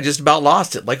gorilla, I just about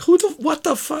lost it. Like what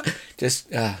the fuck? Just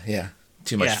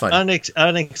too much fun.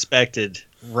 Unexpected,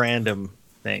 random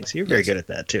things. You're very good at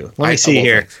that too. Let me see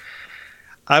here. Things.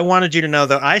 I wanted you to know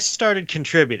that I started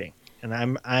contributing, and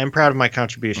I'm proud of my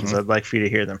contributions. Mm-hmm. I'd like for you to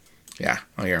hear them. Yeah,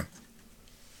 I'll hear 'em.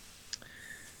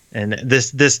 And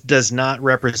this does not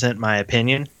represent my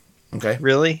opinion. Okay.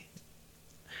 Really.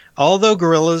 Although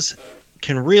gorillas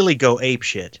can really go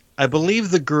apeshit, I believe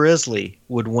the grizzly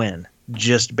would win,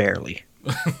 just barely.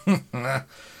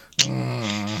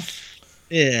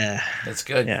 Yeah. That's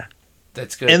good. Yeah.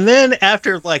 That's good. And then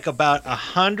after like about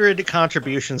 100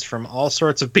 contributions from all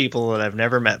sorts of people that I've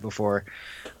never met before,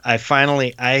 I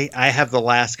finally I have the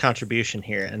last contribution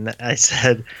here, and I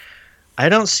said, I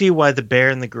don't see why the bear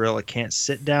and the gorilla can't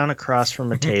sit down across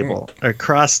from a table or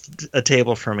across a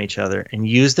table from each other and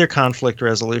use their conflict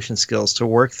resolution skills to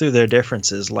work through their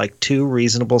differences like two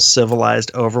reasonable,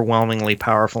 civilized, overwhelmingly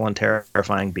powerful and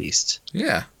terrifying beasts.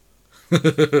 Yeah.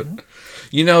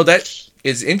 You know, that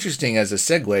is interesting as a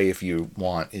segue, if you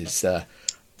want, is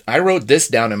I wrote this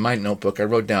down in my notebook. I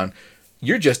wrote down,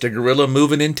 "You're just a gorilla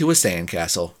moving into a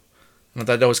sandcastle." I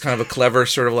thought that was kind of a clever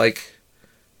sort of like,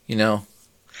 you know,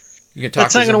 you can talk.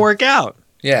 That's not going to work out.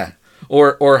 Yeah.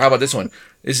 Or how about this one?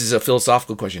 This is a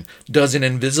philosophical question. Does an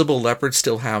invisible leopard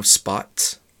still have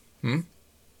spots?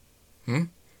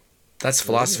 That's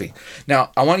philosophy.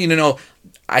 Now, I want you to know,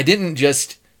 I didn't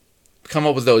just come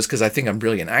up with those because I think I'm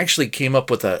brilliant. I actually came up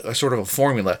with a sort of a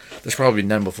formula that's probably been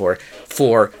done before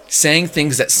for saying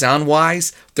things that sound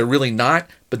wise, they're really not,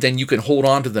 but then you can hold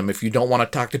on to them if you don't want to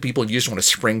talk to people, you just want to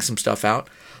spring some stuff out.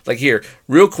 Like here,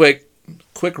 real quick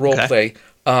role play.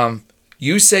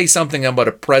 You say something about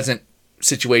a present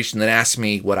situation, then ask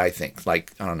me what I think.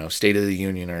 Like, I don't know, State of the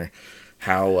Union or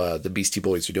how the Beastie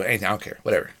Boys are doing. Anything, I don't care.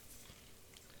 Whatever.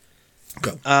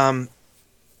 Go.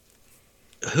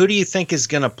 Who do you think is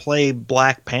going to play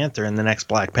Black Panther in the next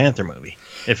Black Panther movie,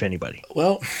 if anybody?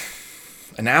 Well,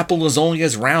 An apple is only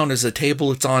as round as the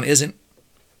table it's on isn't.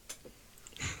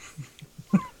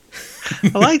 I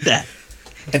like that.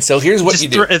 And so here's what you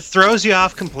do. It throws you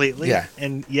off completely, Yeah.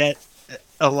 and yet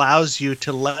allows you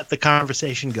to let the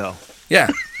conversation go. Yeah.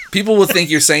 People will think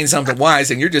you're saying something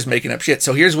wise and you're just making up shit.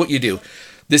 So here's what you do.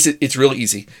 It's real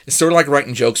easy. It's sort of like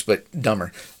writing jokes, but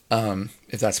dumber,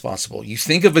 if that's possible. You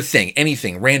think of a thing,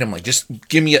 anything, randomly. Just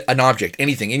give me an object,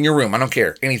 anything, in your room. I don't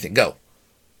care. Anything. Go.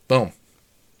 Boom.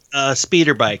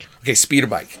 Speeder bike. Okay, speeder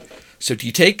bike. So do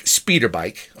you take speeder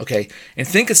bike, okay, and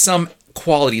think of some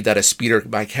quality that a speeder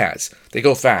bike has. They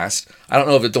go fast. I don't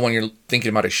know if the one you're thinking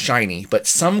about is shiny, but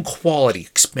some quality,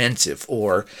 expensive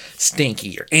or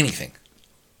stinky or anything.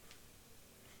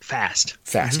 Fast.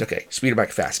 Fast, okay. Speeder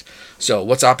bike, fast. So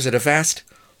what's opposite of fast?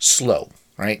 Slow,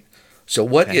 right? So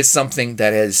what is something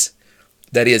that is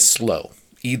slow?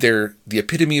 Either the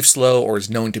epitome of slow or is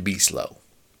known to be slow.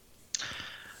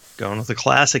 Going with the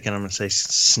classic, and I'm going to say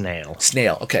snail.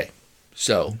 Snail, okay.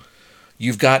 So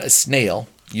you've got a snail,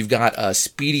 you've got a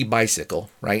speedy bicycle,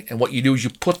 right? And what you do is you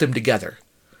put them together.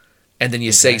 And then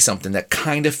you say something that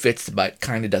kind of fits but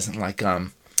kind of doesn't, like,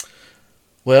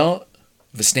 well,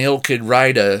 if a snail could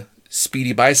ride a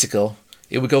speedy bicycle,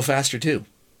 it would go faster too.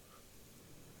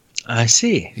 I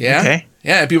see. Yeah. Okay.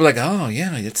 Yeah. And people are like, oh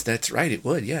yeah, that's right. It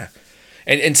would. Yeah.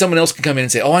 And someone else can come in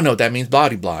and say, oh, I know what that means,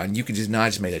 body blah. And you can just, I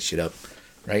just made that shit up.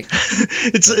 Right.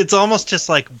 It's almost just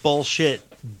like bullshit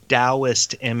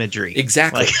Taoist imagery.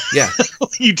 Exactly. Like, Yeah.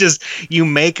 you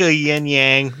make a yin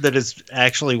yang that is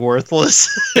actually worthless.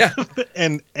 Yeah.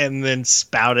 and then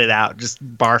spout it out. Just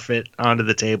barf it onto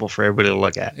the table for everybody to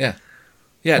look at. Yeah.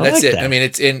 Yeah, I that's like it. that. I mean,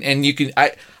 it's in, and you can.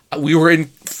 We were in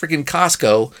freaking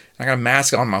Costco. I got a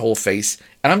mask on my whole face,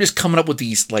 and I'm just coming up with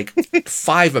these like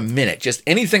 5 a minute, just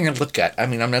anything I look at. I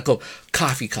mean, I'm gonna go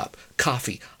coffee cup,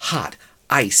 coffee, hot,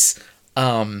 ice.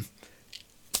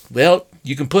 Well,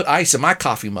 you can put ice in my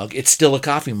coffee mug. It's still a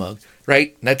coffee mug,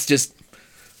 right? That's just.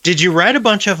 Did you write a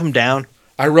bunch of them down?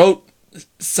 I wrote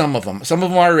some of them. Some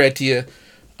of them I read to you.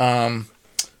 I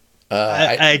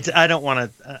don't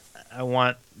want to. I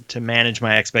want to manage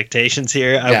my expectations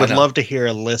here. I would love to hear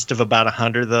a list of about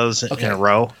 100 of those in a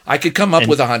row. I could come up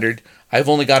with 100. I've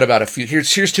only got about a few.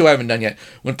 Here's 2 I haven't done yet.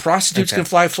 When prostitutes can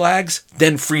fly flags,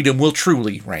 then freedom will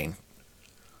truly reign.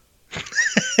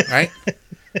 Right?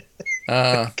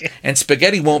 And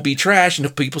spaghetti won't be trash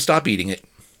until people stop eating it.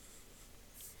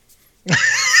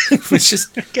 It's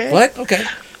just what? Okay.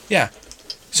 Yeah.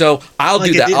 So I'll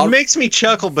do that. It makes me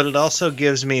chuckle, but it also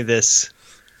gives me this.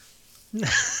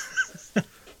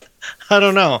 I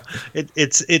don't know.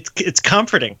 It's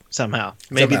comforting somehow.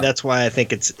 Maybe that's why I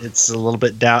think it's a little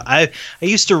bit Tao. I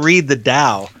used to read the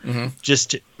Tao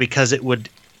just because it would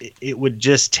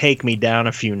just take me down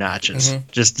a few notches.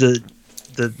 Just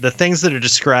the things that are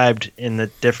described in the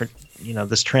different,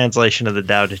 this translation of the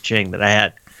Tao Te Ching that I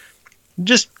had,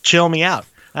 just chill me out.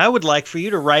 I would like for you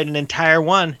to write an entire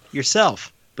one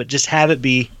yourself, but just have it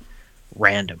be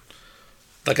random.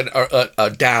 Like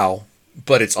a Tao.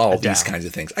 But it's all these kinds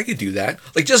of things. I could do that.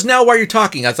 Like just now while you're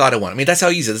talking, I thought of one. I mean, that's how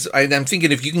easy it is. I'm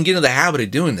thinking if you can get into the habit of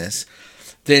doing this,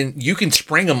 then you can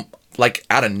spring them like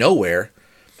out of nowhere.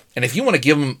 And if you want to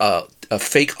give them a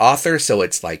fake author, so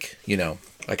it's like,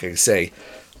 like I say,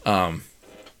 some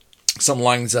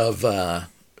lines of, well,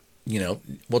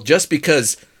 just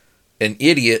because an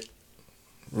idiot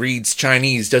reads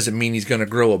Chinese doesn't mean he's going to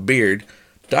grow a beard.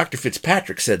 Dr.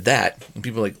 Fitzpatrick said that. And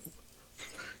people are like,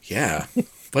 yeah,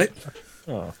 what?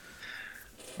 Oh.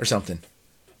 Or something.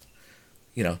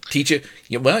 You teach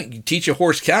a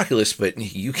horse calculus, but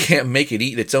you can't make it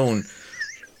eat its own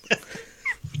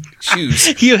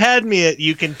shoes. You had me at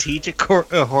you can teach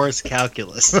a horse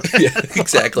calculus. Yeah,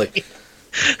 exactly.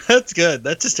 That's good.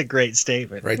 That's just a great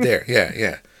statement. Right there.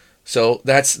 Yeah. So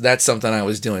that's something I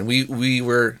was doing. We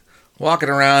were walking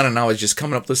around and I was just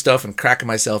coming up with stuff and cracking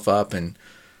myself up, and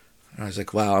I was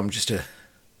like, wow, I'm just an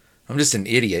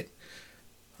idiot.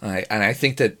 And I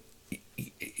think that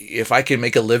if I could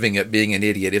make a living at being an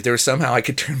idiot, if there was somehow I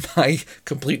could turn my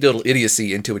complete little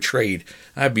idiocy into a trade,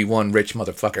 I'd be one rich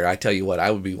motherfucker. I tell you what, I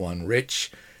would be one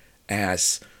rich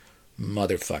ass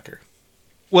motherfucker.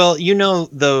 Well,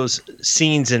 those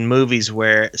scenes in movies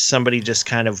where somebody just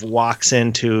kind of walks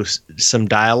into some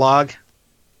dialogue,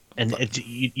 and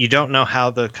you don't know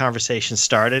how the conversation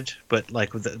started, but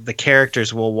like the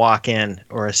characters will walk in,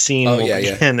 or a scene will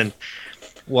begin, and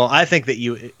well, I think that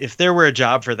if there were a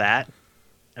job for that,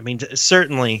 I mean,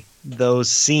 certainly those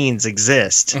scenes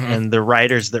exist, and the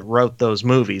writers that wrote those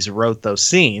movies wrote those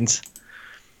scenes.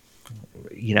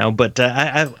 But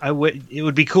I would. It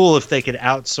would be cool if they could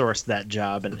outsource that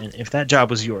job, and if that job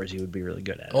was yours, you would be really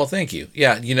good at it. Well, thank you.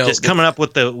 Yeah, just coming up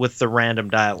with the random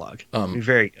dialogue. Be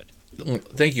very good.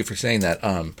 Thank you for saying that.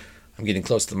 I'm getting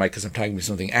close to the mic because I'm talking about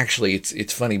something. Actually,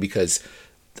 it's funny because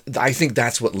I think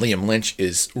that's what Liam Lynch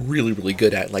is really, really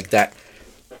good at. Like that,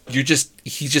 he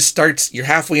just starts. You're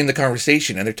halfway in the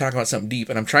conversation, and they're talking about something deep,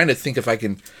 and I'm trying to think if I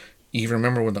can even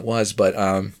remember when that was, but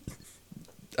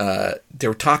they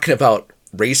were talking about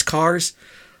race cars.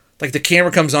 Like the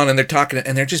camera comes on and they're talking,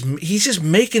 and he's just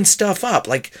making stuff up.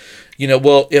 Like,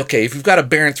 well, okay, if you've got a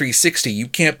Baron 360, you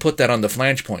can't put that on the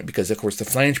flange point because, of course, the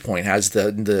flange point has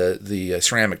the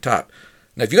ceramic top.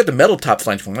 Now, if you got the metal top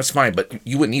flange point, that's fine, but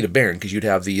you wouldn't need a Baron because you'd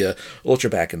have the Ultra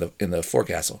back in the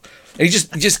forecastle. And he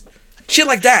just shit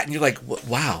like that, and you're like,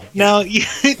 wow. Now,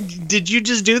 did you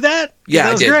just do that? Yeah,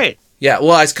 that was I did. Great. Yeah,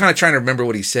 well, I was kind of trying to remember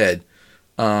what he said,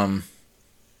 but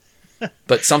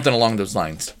something along those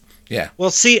lines. Yeah.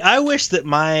 Well, see, I wish that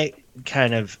my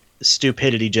kind of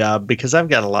stupidity job, because I've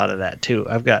got a lot of that too.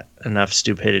 I've got enough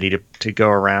stupidity to go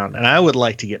around, and I would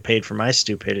like to get paid for my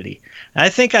stupidity. I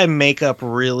think I make up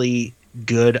really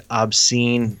good,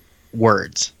 obscene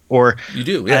words. Or you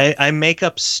do, yeah. I make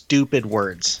up stupid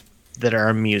words that are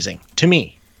amusing, to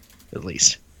me, at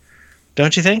least.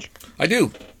 Don't you think? I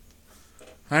do.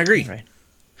 I agree. Right.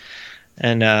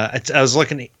 And I was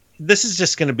looking. This is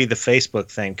just going to be the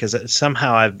Facebook thing because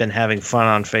somehow I've been having fun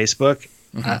on Facebook.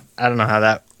 Mm-hmm. I don't know how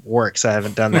that works. I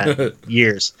haven't done that in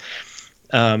years.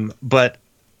 But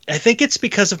I think it's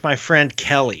because of my friend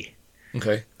Kelly,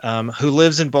 okay, who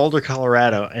lives in Boulder,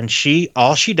 Colorado, and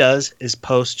all she does is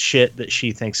post shit that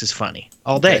she thinks is funny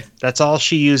all day. Okay. That's all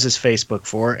she uses Facebook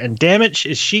for, and damn it,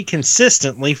 is she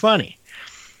consistently funny.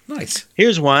 Nice.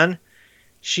 Here's one.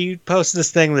 She posts this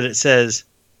thing that it says,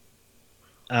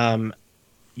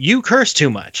 you curse too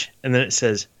much. And then it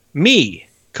says, me, :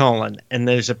 and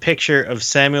there's a picture of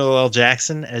Samuel L.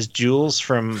 Jackson as Jules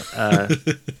from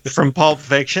Pulp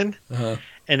Fiction. Uh-huh.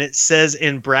 And it says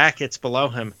in brackets below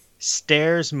him,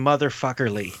 stares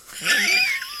motherfuckerly.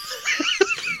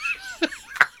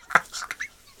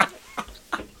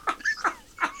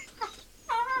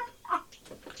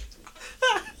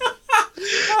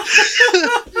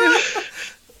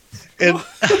 And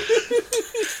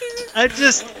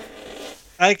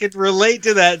I could relate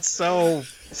to that so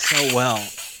well.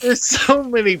 There's so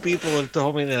many people have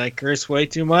told me that I curse way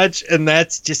too much, and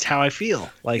that's just how I feel.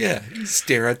 Like, yeah, you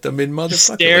stare at them in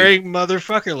motherfuckerly. Staring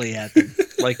motherfuckerly at them,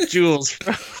 like Jules.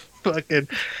 Fucking.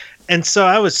 And so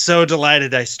I was so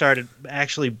delighted. I started,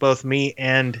 actually, both me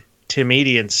and Tim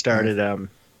Edian started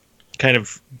kind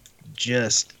of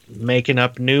just making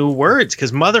up new words,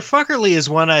 because motherfuckerly is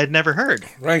one I had never heard.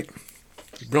 Right.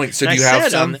 Brilliant. So do you have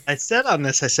some? I said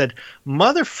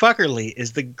motherfuckerly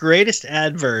is the greatest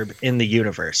adverb in the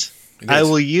universe. I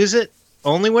will use it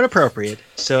only when appropriate,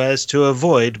 so as to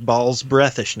avoid balls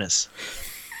breathishness.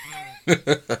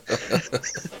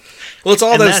 Well, it's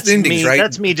all and those endings, right?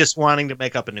 That's me just wanting to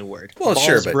make up a new word. Well, balls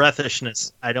sure, but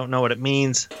breathishness. I don't know what it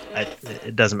means.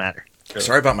 It doesn't matter. Really.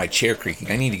 Sorry about my chair creaking.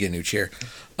 I need to get a new chair.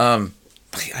 I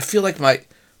feel like my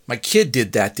kid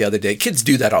did that the other day. Kids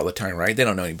do that all the time, right? They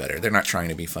don't know any better. They're not trying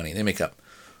to be funny. They make up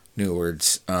new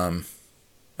words. I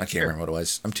can't remember what it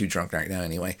was. I'm too drunk right now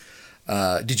anyway.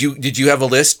 Did you have a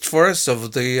list for us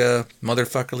of the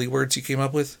motherfuckerly words you came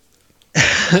up with?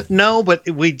 No, but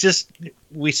we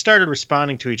started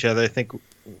responding to each other. I think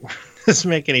just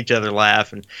making each other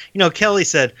laugh. And, Kelly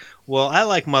said, well, I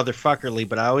like motherfuckerly,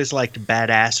 but I always liked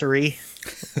badassery.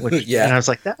 Yeah. And I was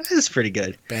like, that is pretty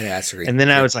good. Badassery. And then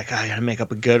I was like, I got to make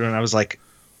up a good one. I was like,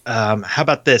 how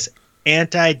about this?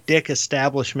 Anti-dick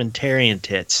establishmentarian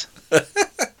tits.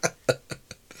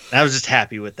 I was just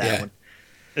happy with that one.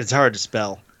 It's hard to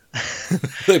spell.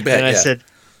 And I said,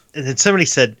 and then somebody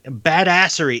said,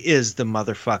 badassery is the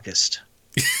motherfuckest.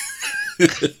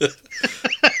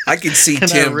 I can see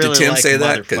Tim. Really did Tim say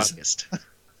that?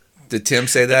 Did Tim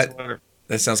say that?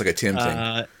 That sounds like a Tim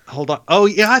thing. Hold on. Oh,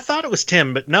 yeah, I thought it was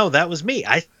Tim, but no, that was me.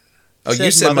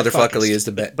 You said motherfuckily is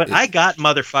the best. But I got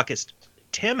motherfuckest.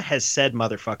 Tim has said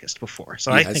motherfuckest before,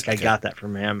 so I think I got that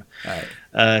from him. All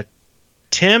right.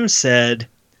 Tim said,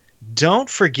 don't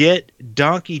forget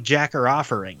donkey jacker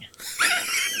offering.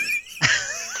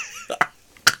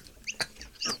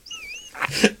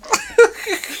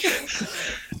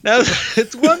 Now,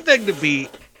 it's one thing to be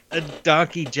a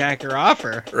donkey jacker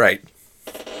offer. Right.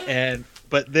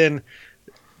 But then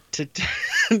to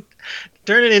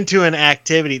turn it into an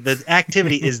activity, the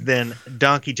activity is then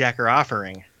donkey jacker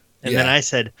offering. And then I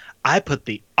said, I put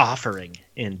the offering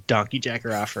in donkey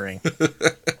jacker offering.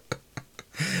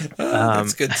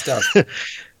 That's good stuff.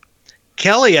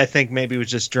 Kelly, I think maybe was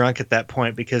just drunk at that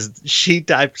point because she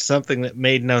typed something that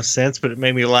made no sense, but it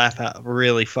made me laugh out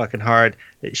really fucking hard.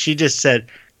 She just said,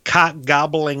 "Cock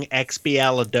gobbling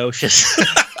expialidocious."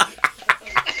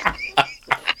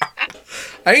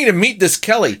 I need to meet this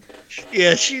Kelly.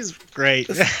 Yeah, she's great.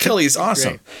 Kelly is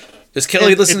awesome. Great. Does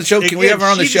Kelly listen to the show? Can we have her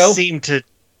on the she show? Just seemed to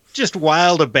just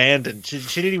wild abandon. She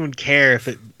didn't even care if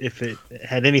it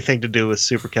had anything to do with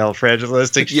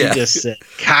supercalifragilistic. She just said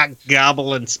cock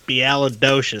gobbling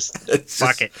spialidocious.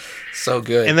 Fuck it. So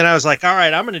good. And then I was like, all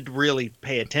right, I'm going to really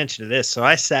pay attention to this. So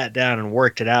I sat down and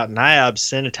worked it out, and I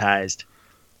obscenitized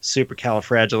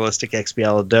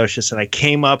supercalifragilisticexpialidocious, and I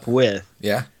came up with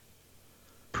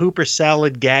pooper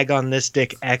salad gag on this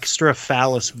dick extra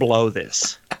phallus blow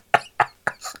this.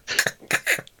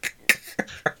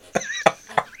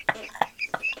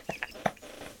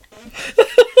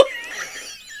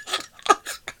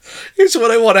 Here's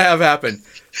what I want to have happen.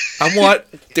 I want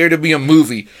there to be a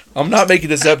movie. I'm not making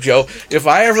this up, Joe. If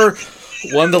I ever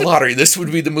won the lottery, this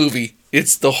would be the movie.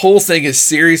 It's the whole thing is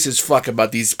serious as fuck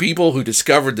about these people who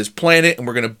discovered this planet, and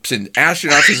we're going to send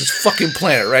astronauts to this fucking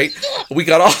planet, right? We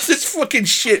got all this fucking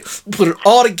shit, put it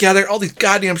all together, all these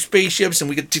goddamn spaceships, and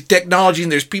we get technology,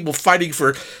 and there's people fighting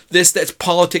for this, that's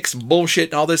politics and bullshit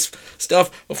and all this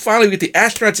stuff. But finally, we get the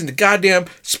astronauts into goddamn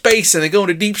space, and they go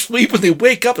into deep sleep, and they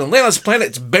wake up and land on this planet.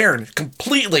 It's barren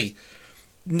completely.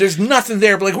 There's nothing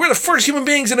there, but like, we're the first human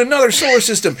beings in another solar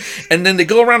system. And then they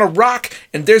go around a rock,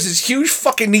 and there's this huge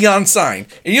fucking neon sign.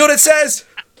 And you know what it says?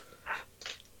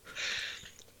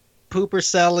 Pooper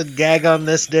salad gag on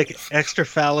this dick extra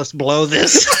phallus blow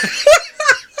this.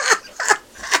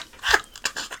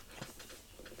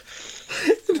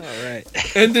 All right.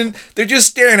 And then they're just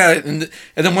staring at it, and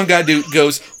then one guy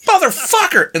goes,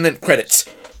 "Motherfucker!" And then credits.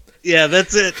 Yeah,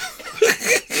 that's it.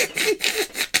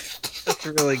 That's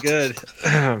really good.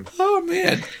 Oh,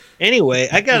 man. Anyway,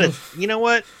 I gotta, you know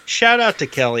what? Shout out to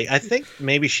Kelly. I think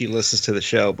maybe she listens to the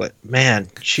show, but man,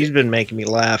 she's been making me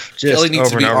laugh just Kelly needs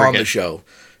over to be and over on again. the show.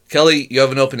 Kelly, you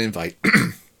have an open invite.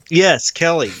 Yes,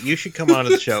 Kelly, you should come on to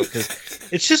the show because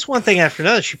it's just one thing after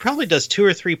another. She probably does 2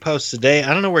 or 3 posts a day.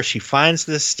 I don't know where she finds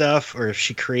this stuff or if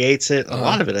she creates it. A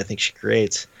lot of it, I think she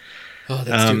creates. Oh,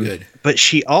 that's too good. But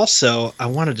she also, I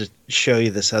wanted to show you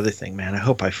this other thing, man. I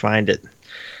hope I find it.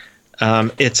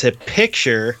 It's a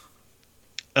picture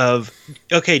of,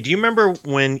 okay, do you remember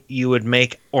when you would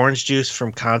make orange juice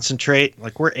from concentrate?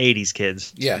 Like, we're 80s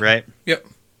kids, right? Yep.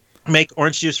 Make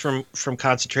orange juice from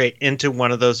concentrate into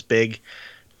one of those big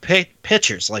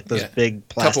pitchers, like those big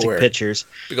plastic Tupperware. Pitchers.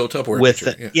 Big old Tupperware with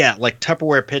pitcher. like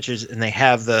Tupperware pitchers, and they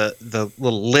have the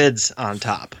little lids on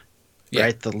top,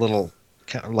 right? The little,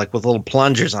 like with little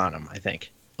plungers on them, I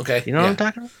think. Okay. You know what I'm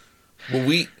talking about?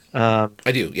 Well,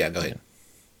 I do. Yeah, go ahead.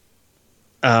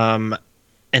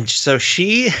 And so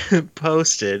she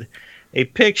posted a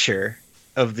picture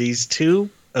of these two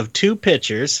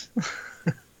pictures.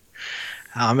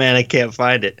 Oh man, I can't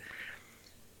find it.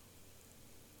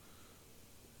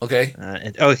 Okay.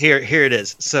 Here it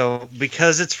is. So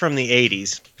because it's from the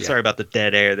 80s, sorry about the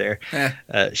dead air there.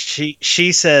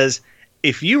 She says,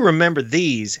 if you remember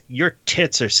these, your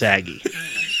tits are saggy.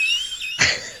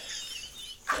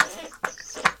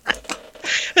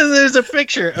 And there's a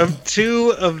picture of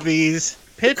 2 of these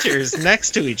pictures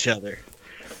next to each other.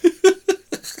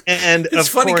 And it's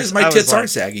funny because my tits aren't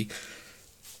saggy.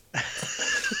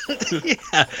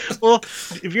 Yeah. Well,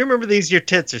 if you remember these, your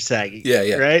tits are saggy.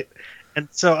 Yeah. Right? And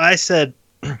so I said,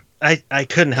 I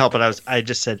couldn't help it. I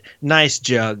just said, nice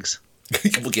jugs.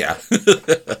 Well, yeah.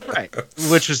 Right.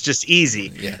 Which was just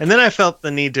easy. Yeah. And then I felt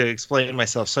the need to explain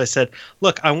myself. So I said,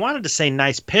 look, I wanted to say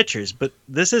nice pitchers, but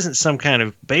this isn't some kind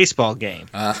of baseball game.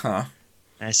 Uh-huh.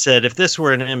 I said, if this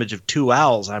were an image of 2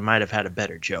 owls, I might have had a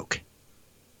better joke.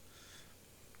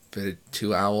 But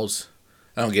 2 owls?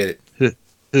 I don't get it.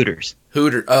 Hooters.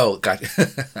 Oh, God.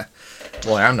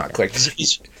 Boy, I'm not quick.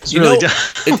 It's really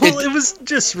it was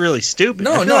just really stupid.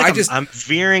 I'm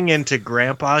veering into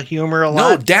grandpa humor a lot.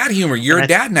 No, dad humor. You're a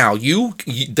dad now.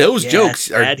 Those jokes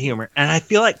are dad humor, and I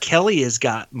feel like Kelly has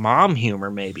got mom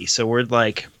humor, maybe. So we're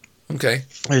like, okay,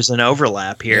 there's an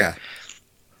overlap here. Yeah,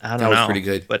 I don't know. That was pretty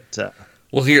good. But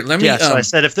well, here, let me. Yeah, so I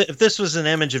said if this was an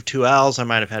image of 2 owls, I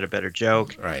might have had a better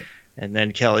joke. Right. And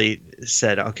then Kelly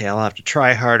said, okay, I'll have to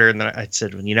try harder. And then I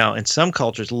said, well, in some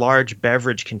cultures, large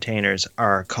beverage containers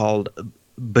are called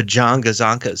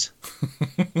bajangazonkas.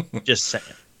 Just saying.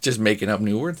 Just making up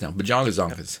new words now.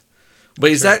 Bajangazonkas.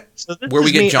 But is that where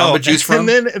we get Jamba Juice from?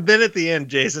 And then at the end,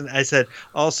 Jason, I said,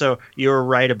 also, you were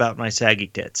right about my saggy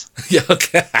tits. Yeah,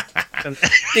 okay. And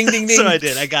ding, ding, ding. So I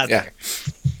did. I got there.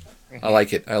 I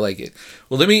like it.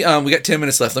 Well, let me. We got 10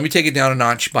 minutes left. Let me take it down a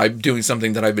notch by doing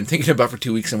something that I've been thinking about for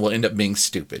 2 weeks and will end up being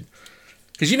stupid.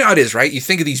 Because you know how it is, right? You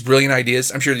think of these brilliant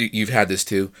ideas. I'm sure you've had this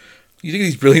too. You think of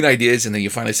these brilliant ideas, and then you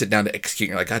finally sit down to execute.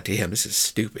 And you're like, God damn, this is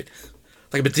stupid.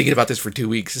 Like, I've been thinking about this for 2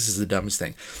 weeks. This is the dumbest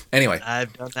thing. Anyway.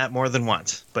 I've done that more than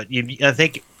once. But I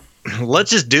think,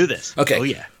 let's just do this. Okay. Oh,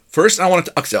 yeah. First, I want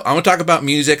to talk about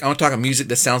music. I want to talk about music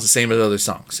that sounds the same as other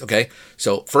songs, okay?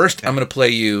 So, first, I'm going to play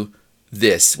you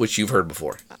this, which you've heard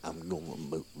before. I'm going to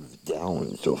move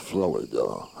down to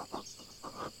Florida.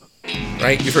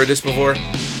 Right? You've heard this before?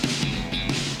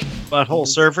 Butthole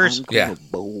Surfers? Yeah.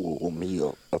 Bowl me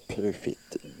a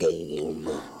perfect game.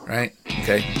 Right?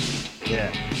 Okay.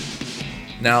 Yeah.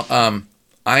 Now,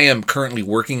 I am currently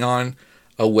working on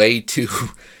a way to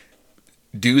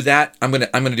do that. I'm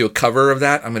gonna do a cover of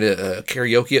that. I'm gonna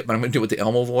karaoke it, but I'm gonna do it with the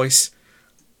Elmo voice.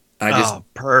 And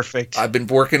perfect. I've been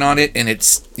working on it, and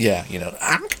it's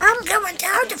I'm going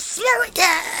down to Florida.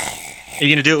 Are you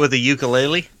gonna do it with a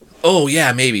ukulele? Oh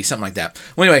yeah, maybe something like that.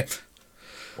 Well, anyway,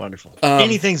 wonderful.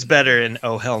 Anything's better in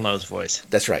Oh Hell No's voice.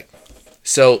 That's right.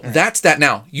 So that's that.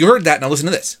 Now you heard that. Now listen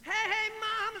to this. Hey,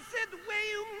 mama said the way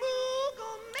you move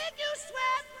gonna make you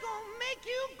sweat, gonna make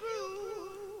you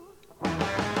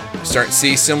groove. Start to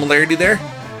see similarity there.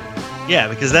 Yeah,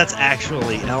 because that's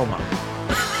actually Elmo.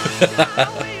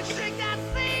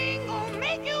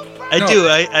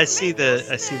 I see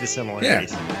the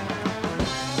similarities. Yeah.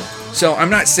 So I'm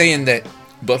not saying that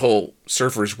Butthole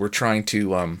Surfers were trying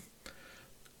to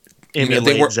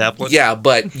emulate Zeppelin. Yeah,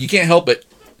 but you can't help it.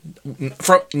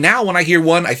 From now, when I hear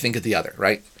one, I think of the other,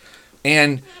 right?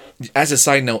 And as a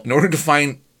side note, in order to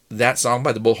find that song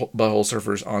by the Butthole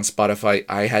Surfers on Spotify,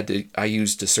 I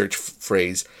used the search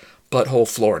phrase "Butthole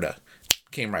Florida."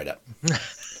 Came right up.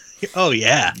 Oh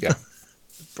yeah. Yeah.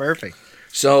 Perfect.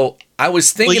 So I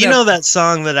was thinking. Well, you know that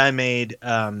song that I made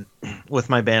with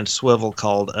my band Swivel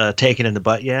called "Taken in the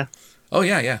Butt." Yeah. Oh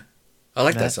yeah. I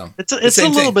like that song. It's a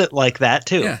little bit like that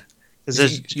too. Yeah.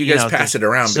 Because you guys pass it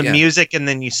around. Some music, and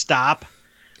then you stop.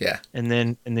 Yeah. And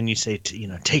then you say,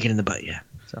 "Take it in the butt." Yeah.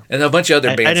 So. And a bunch of other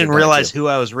bands. I didn't realize who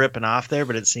I was ripping off there,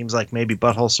 but it seems like maybe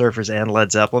Butthole Surfers and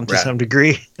Led Zeppelin to some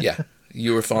degree. Yeah.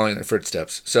 You were following their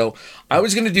footsteps. So I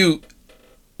was going to do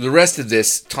the rest of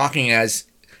this talking as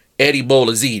Eddie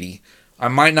Bolaziti. I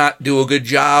might not do a good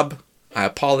job. I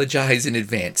apologize in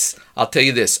advance. I'll tell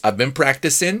you this. I've been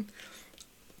practicing.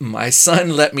 My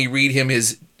son let me read him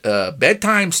his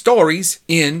bedtime stories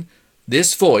in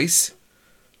this voice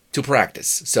to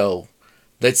practice. So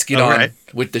let's get on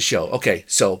with the show. Okay,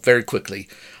 so very quickly.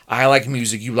 I like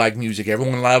music. You like music.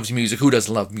 Everyone loves music. Who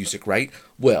doesn't love music, right?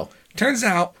 Well, turns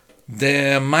out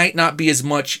there might not be as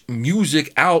much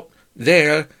music out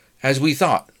there as we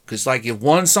thought. Because like if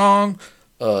one song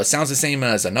sounds the same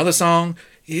as another song,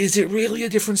 is it really a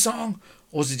different song?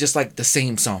 Or is it just like the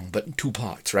same song, but in two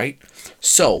parts, right?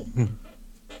 So,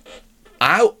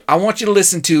 I want you to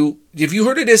listen to, have you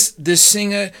heard of this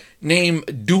singer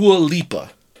named Dua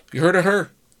Lipa? You heard of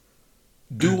her?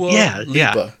 Dua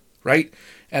Lipa, right?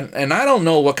 And I don't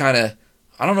know what kind of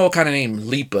name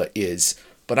Lipa is,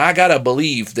 but I gotta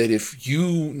believe that if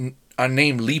you are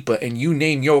named Lipa and you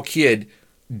name your kid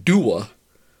Dua,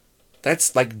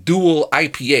 that's like dual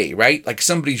IPA, right? Like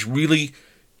somebody's really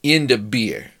into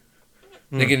beer.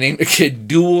 They can name the kid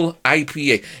Dual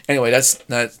IPA. Anyway, that's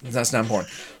not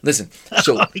important. Listen.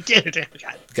 So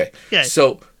okay. Yeah.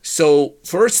 So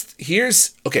first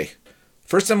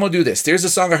I'm gonna do this. There's a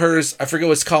song of hers. I forget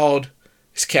what it's called.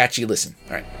 It's catchy. Listen.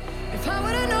 All right. If I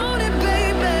would have known it,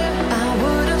 baby, I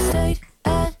would have stayed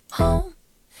at home.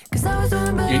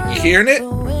 You hearing it?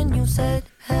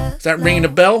 Is that ringing a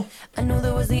bell? I knew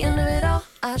that was the end of it all.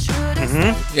 I should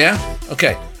have Yeah.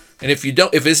 Okay. And if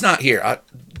it's not here,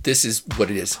 this is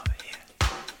what it is.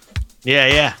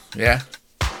 Yeah.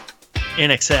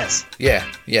 In excess. Yeah.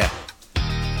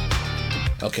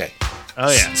 Okay.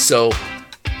 Oh yeah. So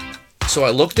I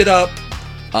looked it up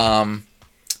on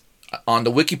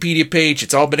the Wikipedia page.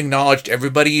 It's all been acknowledged.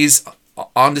 Everybody's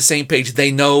on the same page.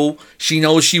 They know. She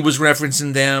knows she was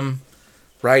referencing them,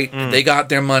 right? They got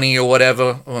their money or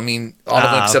whatever. I mean, all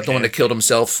of them except the one that killed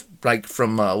himself, right?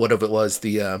 From whatever it was.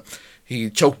 He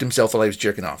choked himself while he was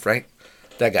jerking off, right?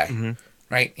 That guy,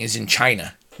 right? He's in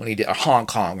China when he did, or Hong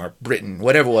Kong or Britain,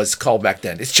 whatever it was called back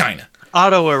then. It's China.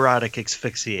 Autoerotic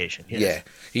asphyxiation. Yes. Yeah,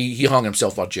 he hung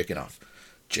himself while jerking off.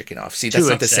 See, that's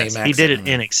not the same accent. He did it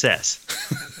in excess.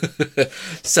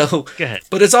 So, go ahead.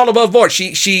 But it's all above board.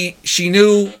 She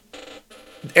knew.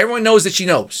 Everyone knows that she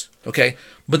knows. Okay,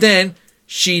 but then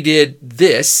she did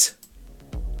this.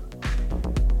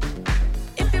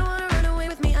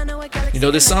 You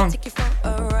know this song?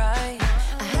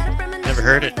 Never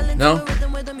Never heard it. No?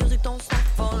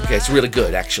 Okay, it's really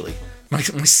good, actually. My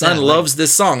son loves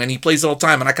this song, and he plays it all the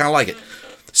time, and I kind of like it.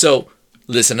 So,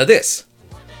 listen to this.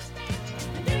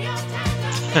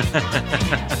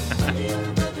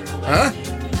 Huh?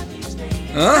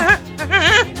 Huh?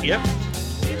 Yep.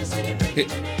 Here,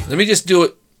 let me just do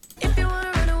it.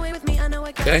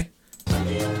 Okay?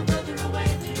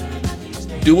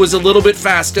 Do was a little bit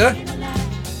faster,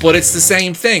 but it's the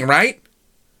same thing, right?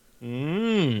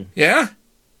 Yeah?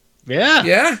 Yeah.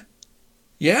 Yeah?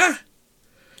 Yeah?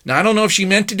 Now, I don't know if she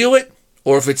meant to do it,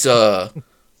 or if it's, what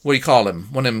do you call them?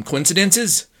 One of them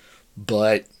coincidences,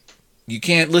 but you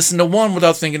can't listen to one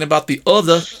without thinking about the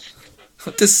other.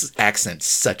 This accent's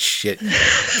such shit.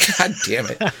 God damn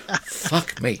it.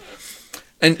 Fuck me.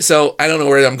 And so, I don't know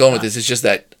where I'm going with this. It's just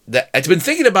that I've been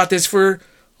thinking about this for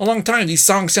a long time. These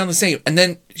songs sound the same. And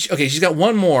then, okay, she's got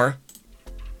one more.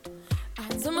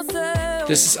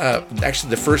 This is actually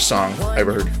the first song I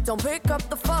ever heard. Don't pick up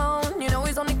the phone. You know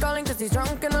he's only calling because he's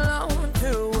drunk and alone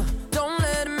too. Don't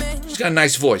let him in. She's got a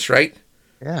nice voice, right?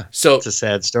 Yeah. So It's a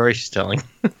sad story she's telling.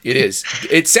 it is.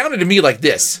 It sounded to me like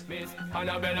this.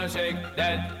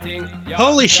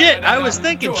 Holy shit! I was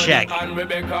thinking Shaggy.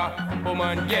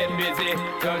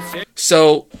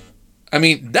 So, I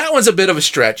mean, that one's a bit of a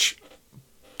stretch,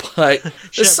 but there's By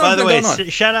the something way, going on.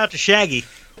 shout out to Shaggy.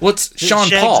 What's Sean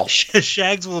Shags, Paul?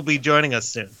 Shags will be joining us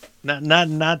soon.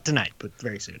 Not tonight, but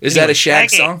very soon. Is that Anyway, a Shag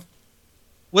Shaggy. song?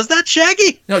 Was that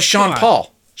Shaggy? No, Sean Come on.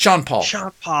 Paul. Sean Paul.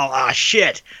 Sean Paul. Ah,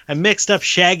 shit. I mixed up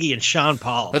Shaggy and Sean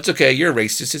Paul. That's okay. You're a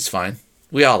racist. It's fine.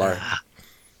 We all are.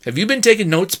 Have you been taking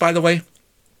notes, by the way?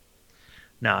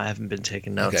 No, I haven't been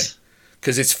taking notes.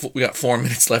 Because we got 4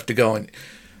 minutes left to go, and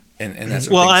that's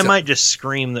Well, I so- might just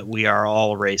scream that we are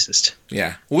all racist.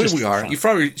 Yeah, Just we for are. fun. You've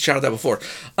probably shouted that before.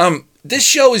 This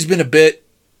show has been a bit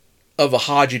of a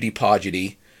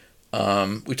hodgety-podgety.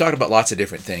 We talked about lots of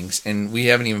different things, and we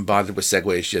haven't even bothered with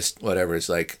segues, just whatever. It's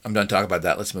like, I'm done talking about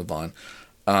that. Let's move on.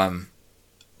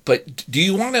 But do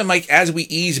you want to, like, as we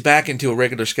ease back into a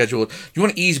regular schedule, do you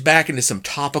want to ease back into some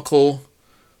topical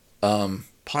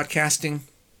podcasting?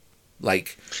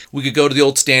 Like, we could go to the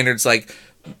old standards like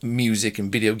music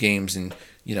and video games and,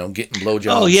 you know, getting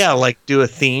blowjobs. Oh, yeah, like do a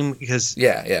theme because...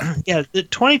 Yeah. Yeah,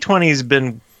 2020 has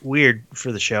been weird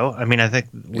for the show. I mean, I think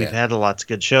we've had lots of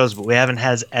good shows, but we haven't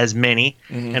had as many,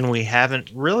 and we haven't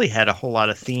really had a whole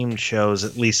lot of themed shows,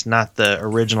 at least not the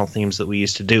original themes that we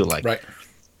used to do, like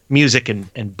music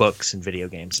and books and video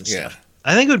games and stuff.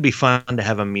 I think it would be fun to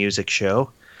have a music show.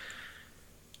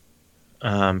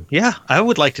 Yeah, I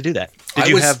would like to do that. Did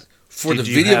you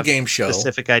have game show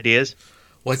specific ideas?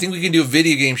 Well, I think we can do a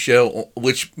video game show,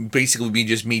 which basically would be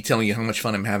just me telling you how much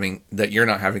fun I'm having that you're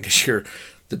not having because you're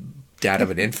the dad of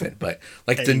an infant. But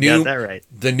like Yeah, the you new, got that right.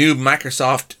 the new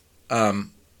Microsoft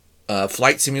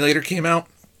flight simulator came out,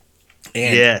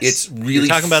 and Yes. it's really You were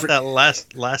talking about that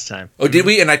last time. Oh, did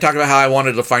we? And I talked about how I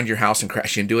wanted to find your house and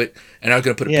crash into it, and I was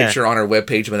going to put a Yeah. picture on our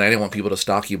webpage, but I didn't want people to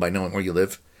stalk you by knowing where you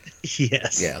live.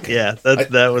 Yes. Yeah. Okay. Yeah.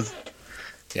 That was.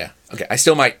 Yeah. Okay. I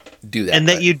still might do that. And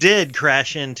but- that you did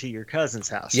crash into your cousin's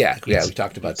house. Yeah. We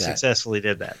talked about that. Successfully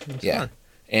did that. It was Yeah. fun.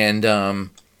 And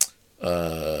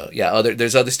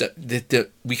there's other stuff that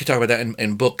we could talk about that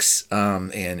in books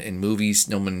and movies.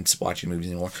 No one's watching movies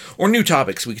anymore. Or new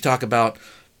topics. We could talk about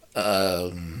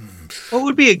What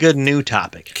would be a good new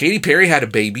topic? Katy Perry had a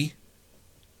baby.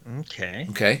 Okay.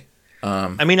 Okay.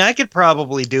 I mean, I could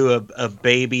probably do a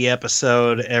baby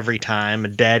episode every time, a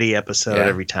daddy episode Yeah.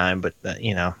 every time, but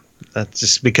that's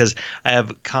just because I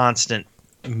have constant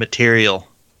material,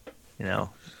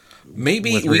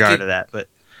 Maybe with we regard could to that. But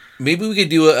maybe we could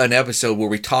do an episode where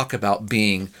we talk about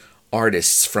being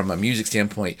artists from a music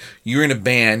standpoint. You're in a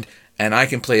band, and I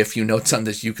can play a few notes on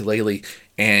this ukulele,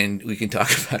 and we can talk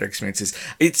about our experiences.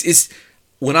 It's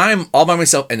when I'm all by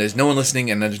myself and there's no one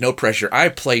listening and there's no pressure, I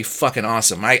play fucking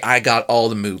awesome. I got all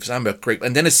the moves. I'm a great.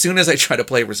 And then as soon as I try to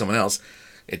play for someone else,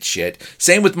 it's shit.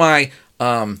 Same with my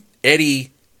Eddie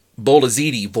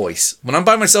Bolazidi voice. When I'm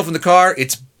by myself in the car,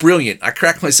 it's brilliant. I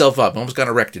crack myself up. I almost got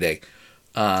a wreck today.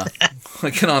 I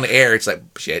get on the air, it's like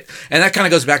shit. And that kind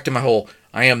of goes back to my whole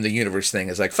I am the universe thing.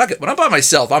 It's like, fuck it. When I'm by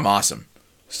myself, I'm awesome.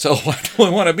 So why do I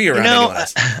want to be around anyone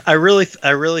else? I really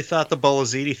thought the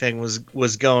Bolazidi thing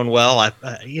was going well.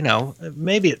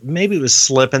 Maybe it was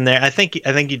slipping there. I think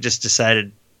you just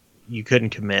decided you couldn't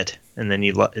commit, and then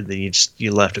you left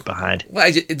it behind. Well,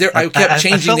 I kept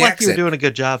changing I felt the like accent. you were doing a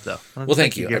good job, though. Well,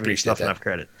 thank you. I Giving appreciate yourself that. enough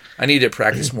credit. I need to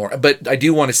practice more. But I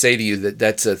do want to say to you that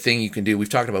that's a thing you can do. We've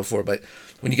talked about before, but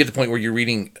when you get to the point where you're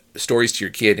reading stories to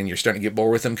your kid and you're starting to get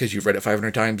bored with them because you've read it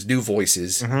 500 times, do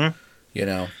voices. Mm-hmm. You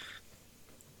know.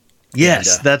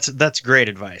 Yes, And, that's great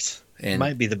advice. And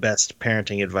might be the best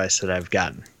parenting advice that I've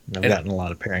gotten. I've gotten a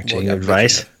lot of parenting yeah,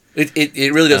 advice.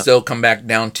 It really does, though, come back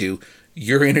down to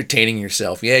you're entertaining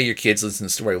yourself. Yeah, your kids listen to the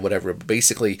story, whatever. But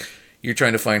basically, you're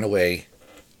trying to find a way,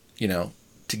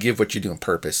 to give what you're doing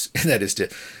purpose. And that is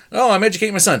I'm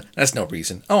educating my son. That's no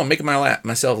reason. Oh, I'm making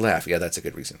myself laugh. Yeah, that's a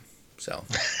good reason. So,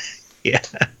 yeah.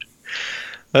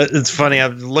 It's funny.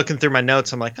 I'm looking through my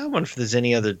notes. I'm like, I wonder if there's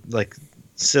any other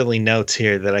silly notes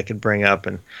here that I could bring up.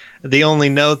 And the only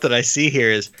note that I see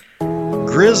here is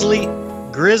Grizzly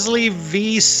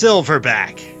v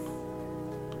Silverback.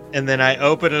 And then I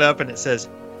open it up and it says,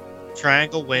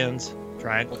 Triangle wins.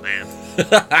 Triangle man.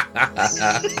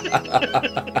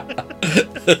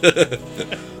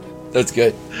 That's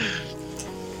good.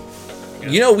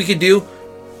 You know what we could do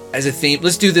as a theme?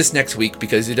 Let's do this next week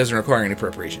because it doesn't require any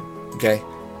preparation. Okay?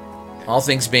 All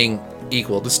things being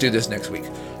equal, let's do this next week.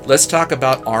 Let's talk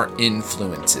about our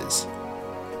influences.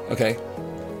 Okay?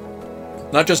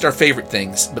 Not just our favorite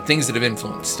things, but things that have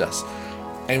influenced us.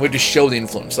 And we'll just show the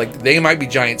influence. Like, They Might Be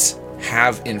Giants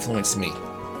have influenced me.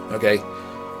 Okay?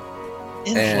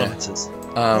 Influences.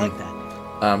 I like that.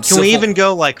 Can we even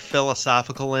go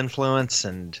philosophical influence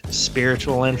and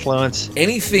spiritual influence?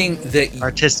 Anything that...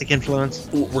 Artistic influence?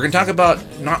 We're going to talk about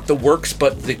not the works,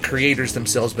 but the creators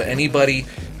themselves, but anybody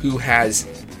who has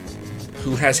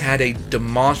had a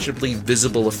demonstrably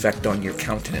visible effect on your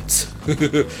countenance.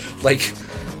 The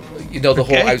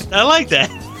whole... I like that.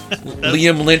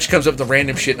 Liam Lynch comes up with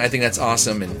random shit, and I think that's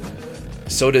awesome, and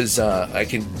so does... I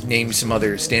can name some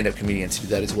other stand-up comedians who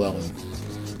do that as well, and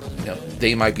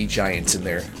They Might Be Giants in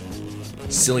their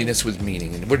silliness with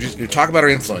meaning. And we're going to talk about our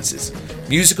influences.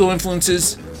 Musical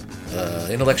influences,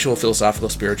 intellectual, philosophical,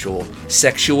 spiritual,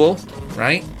 sexual,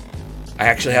 right? I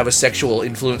actually have a sexual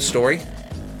influence story.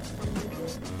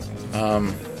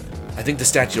 I think the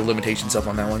statute of limitations up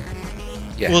on that one.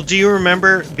 Yeah. Well, do you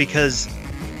remember, because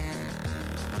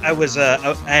I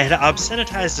had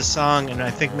obscenitized a song, and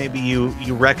I think maybe you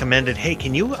recommended, hey,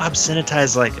 can you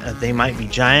obscenitize They Might Be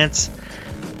Giants?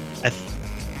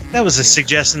 That was a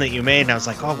suggestion that you made, and I was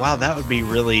like, oh wow, that would be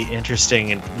really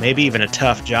interesting and maybe even a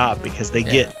tough job because they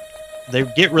get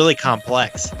really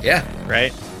complex. Yeah.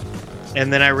 Right?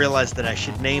 And then I realized that I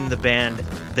should name the band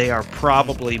They Are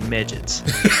Probably Midgets.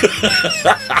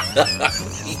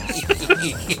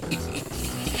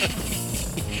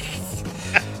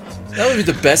 That would be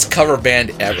the best cover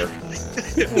band ever.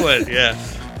 It would, yeah.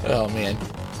 Oh man.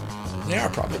 They are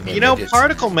probably midgets.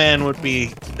 Particle Man would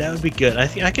be good. I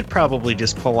think I could probably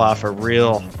just pull off a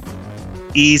real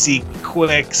easy,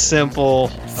 quick, simple,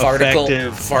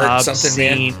 effective, something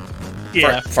man.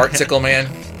 Yeah. Fartsicle Man.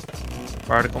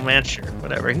 Farticle Man, sure,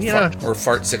 whatever. Or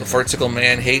Fartsicle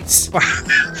Man hates.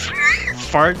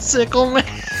 Fartsicle Man.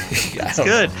 That's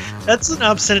good. That's an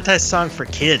obscenitized song for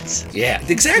kids. Yeah,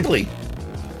 exactly.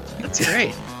 That's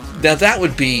great. Now that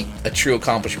would be a true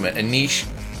accomplishment, a niche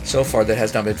so far that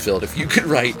has not been filled. If you could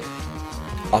write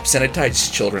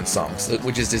obscenitized children's songs,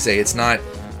 which is to say, it's not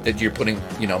that you're putting,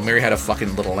 Mary Had a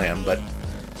Fucking Little Lamb, but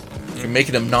you're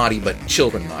making them naughty, but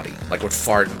children naughty, like with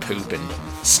fart and poop and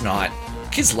snot.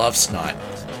 Kids love snot.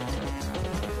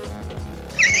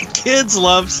 Kids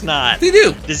love snot. They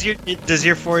do. Does your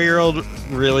 4-year-old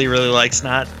really, really like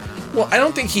snot? Well, I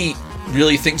don't think he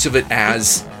really thinks of it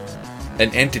as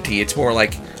an entity. It's more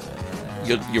like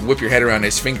you whip your head around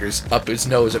his fingers, up his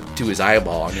nose, up to his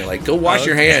eyeball, and you're like, go wash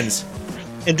your hands.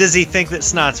 And does he think that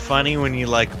snot's funny when you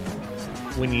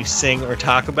sing or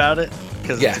talk about it?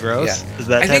 Because it's gross? Yeah. Is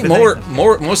that I think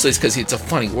mostly it's because it's a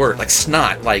funny word, like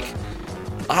snot. Like,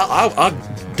 I'll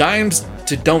dimes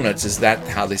to donuts, is that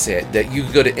how they say it? That you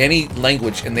go to any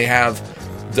language and they have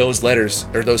those letters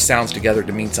or those sounds together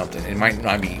to mean something. It might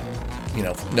not be,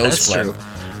 nose phlegm,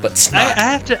 but snot. I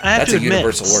have to that's admit, a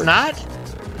universal word.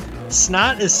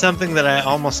 Snot is something that I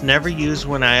almost never use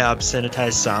when I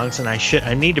obscenitize songs, and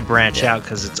I need to branch out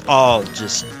because it's all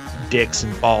just dicks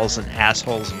and balls and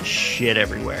assholes and shit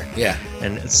everywhere. Yeah.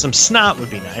 And some snot would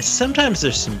be nice. Sometimes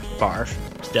there's some barf,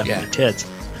 definitely tits.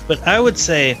 But I would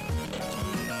say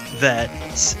that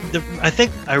I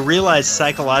think I realize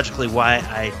psychologically why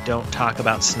I don't talk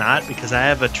about snot, because I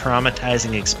have a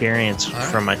traumatizing experience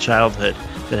from my childhood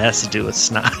that has to do with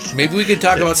snot. Maybe we could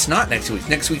talk about snot next week.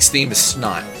 Next week's theme is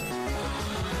snot.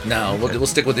 No, we'll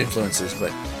stick with influences,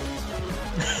 but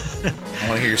I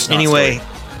want to hear your snot anyway, story.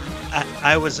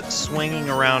 I was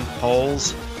swinging around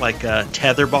poles, like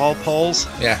tetherball poles.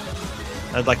 Yeah.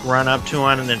 I'd run up to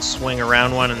one and then swing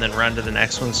around one and then run to the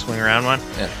next one, swing around one.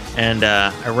 Yeah. And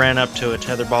I ran up to a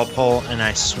tetherball pole and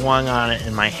I swung on it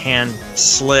and my hand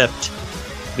slipped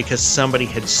because somebody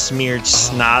had smeared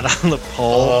snot on the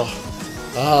pole.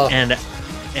 Oh. And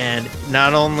And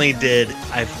not only did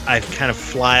I kind of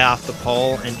fly off the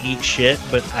pole and eat shit,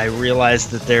 but I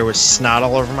realized that there was snot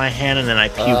all over my hand, and then I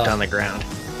puked on the ground.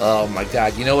 Oh my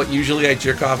God! You know what? Usually I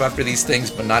jerk off after these things,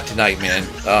 but not tonight, man.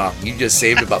 You just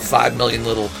saved about 5 million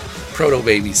little proto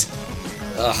babies.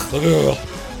 Ugh.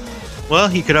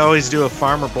 Well, you could always do a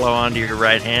farmer blow onto your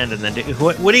right hand, and then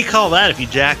what do you call that if you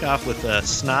jack off with a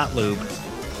snot lube?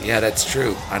 Yeah, that's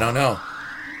true. I don't know.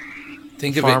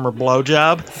 Think of Farmer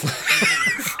blowjob.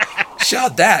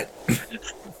 Shout that.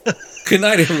 Good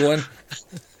night, everyone.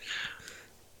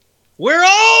 We're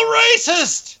all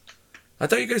racist. I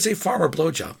thought you were going to say farmer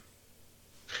blowjob.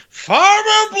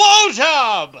 Farmer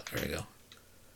blowjob. There you go.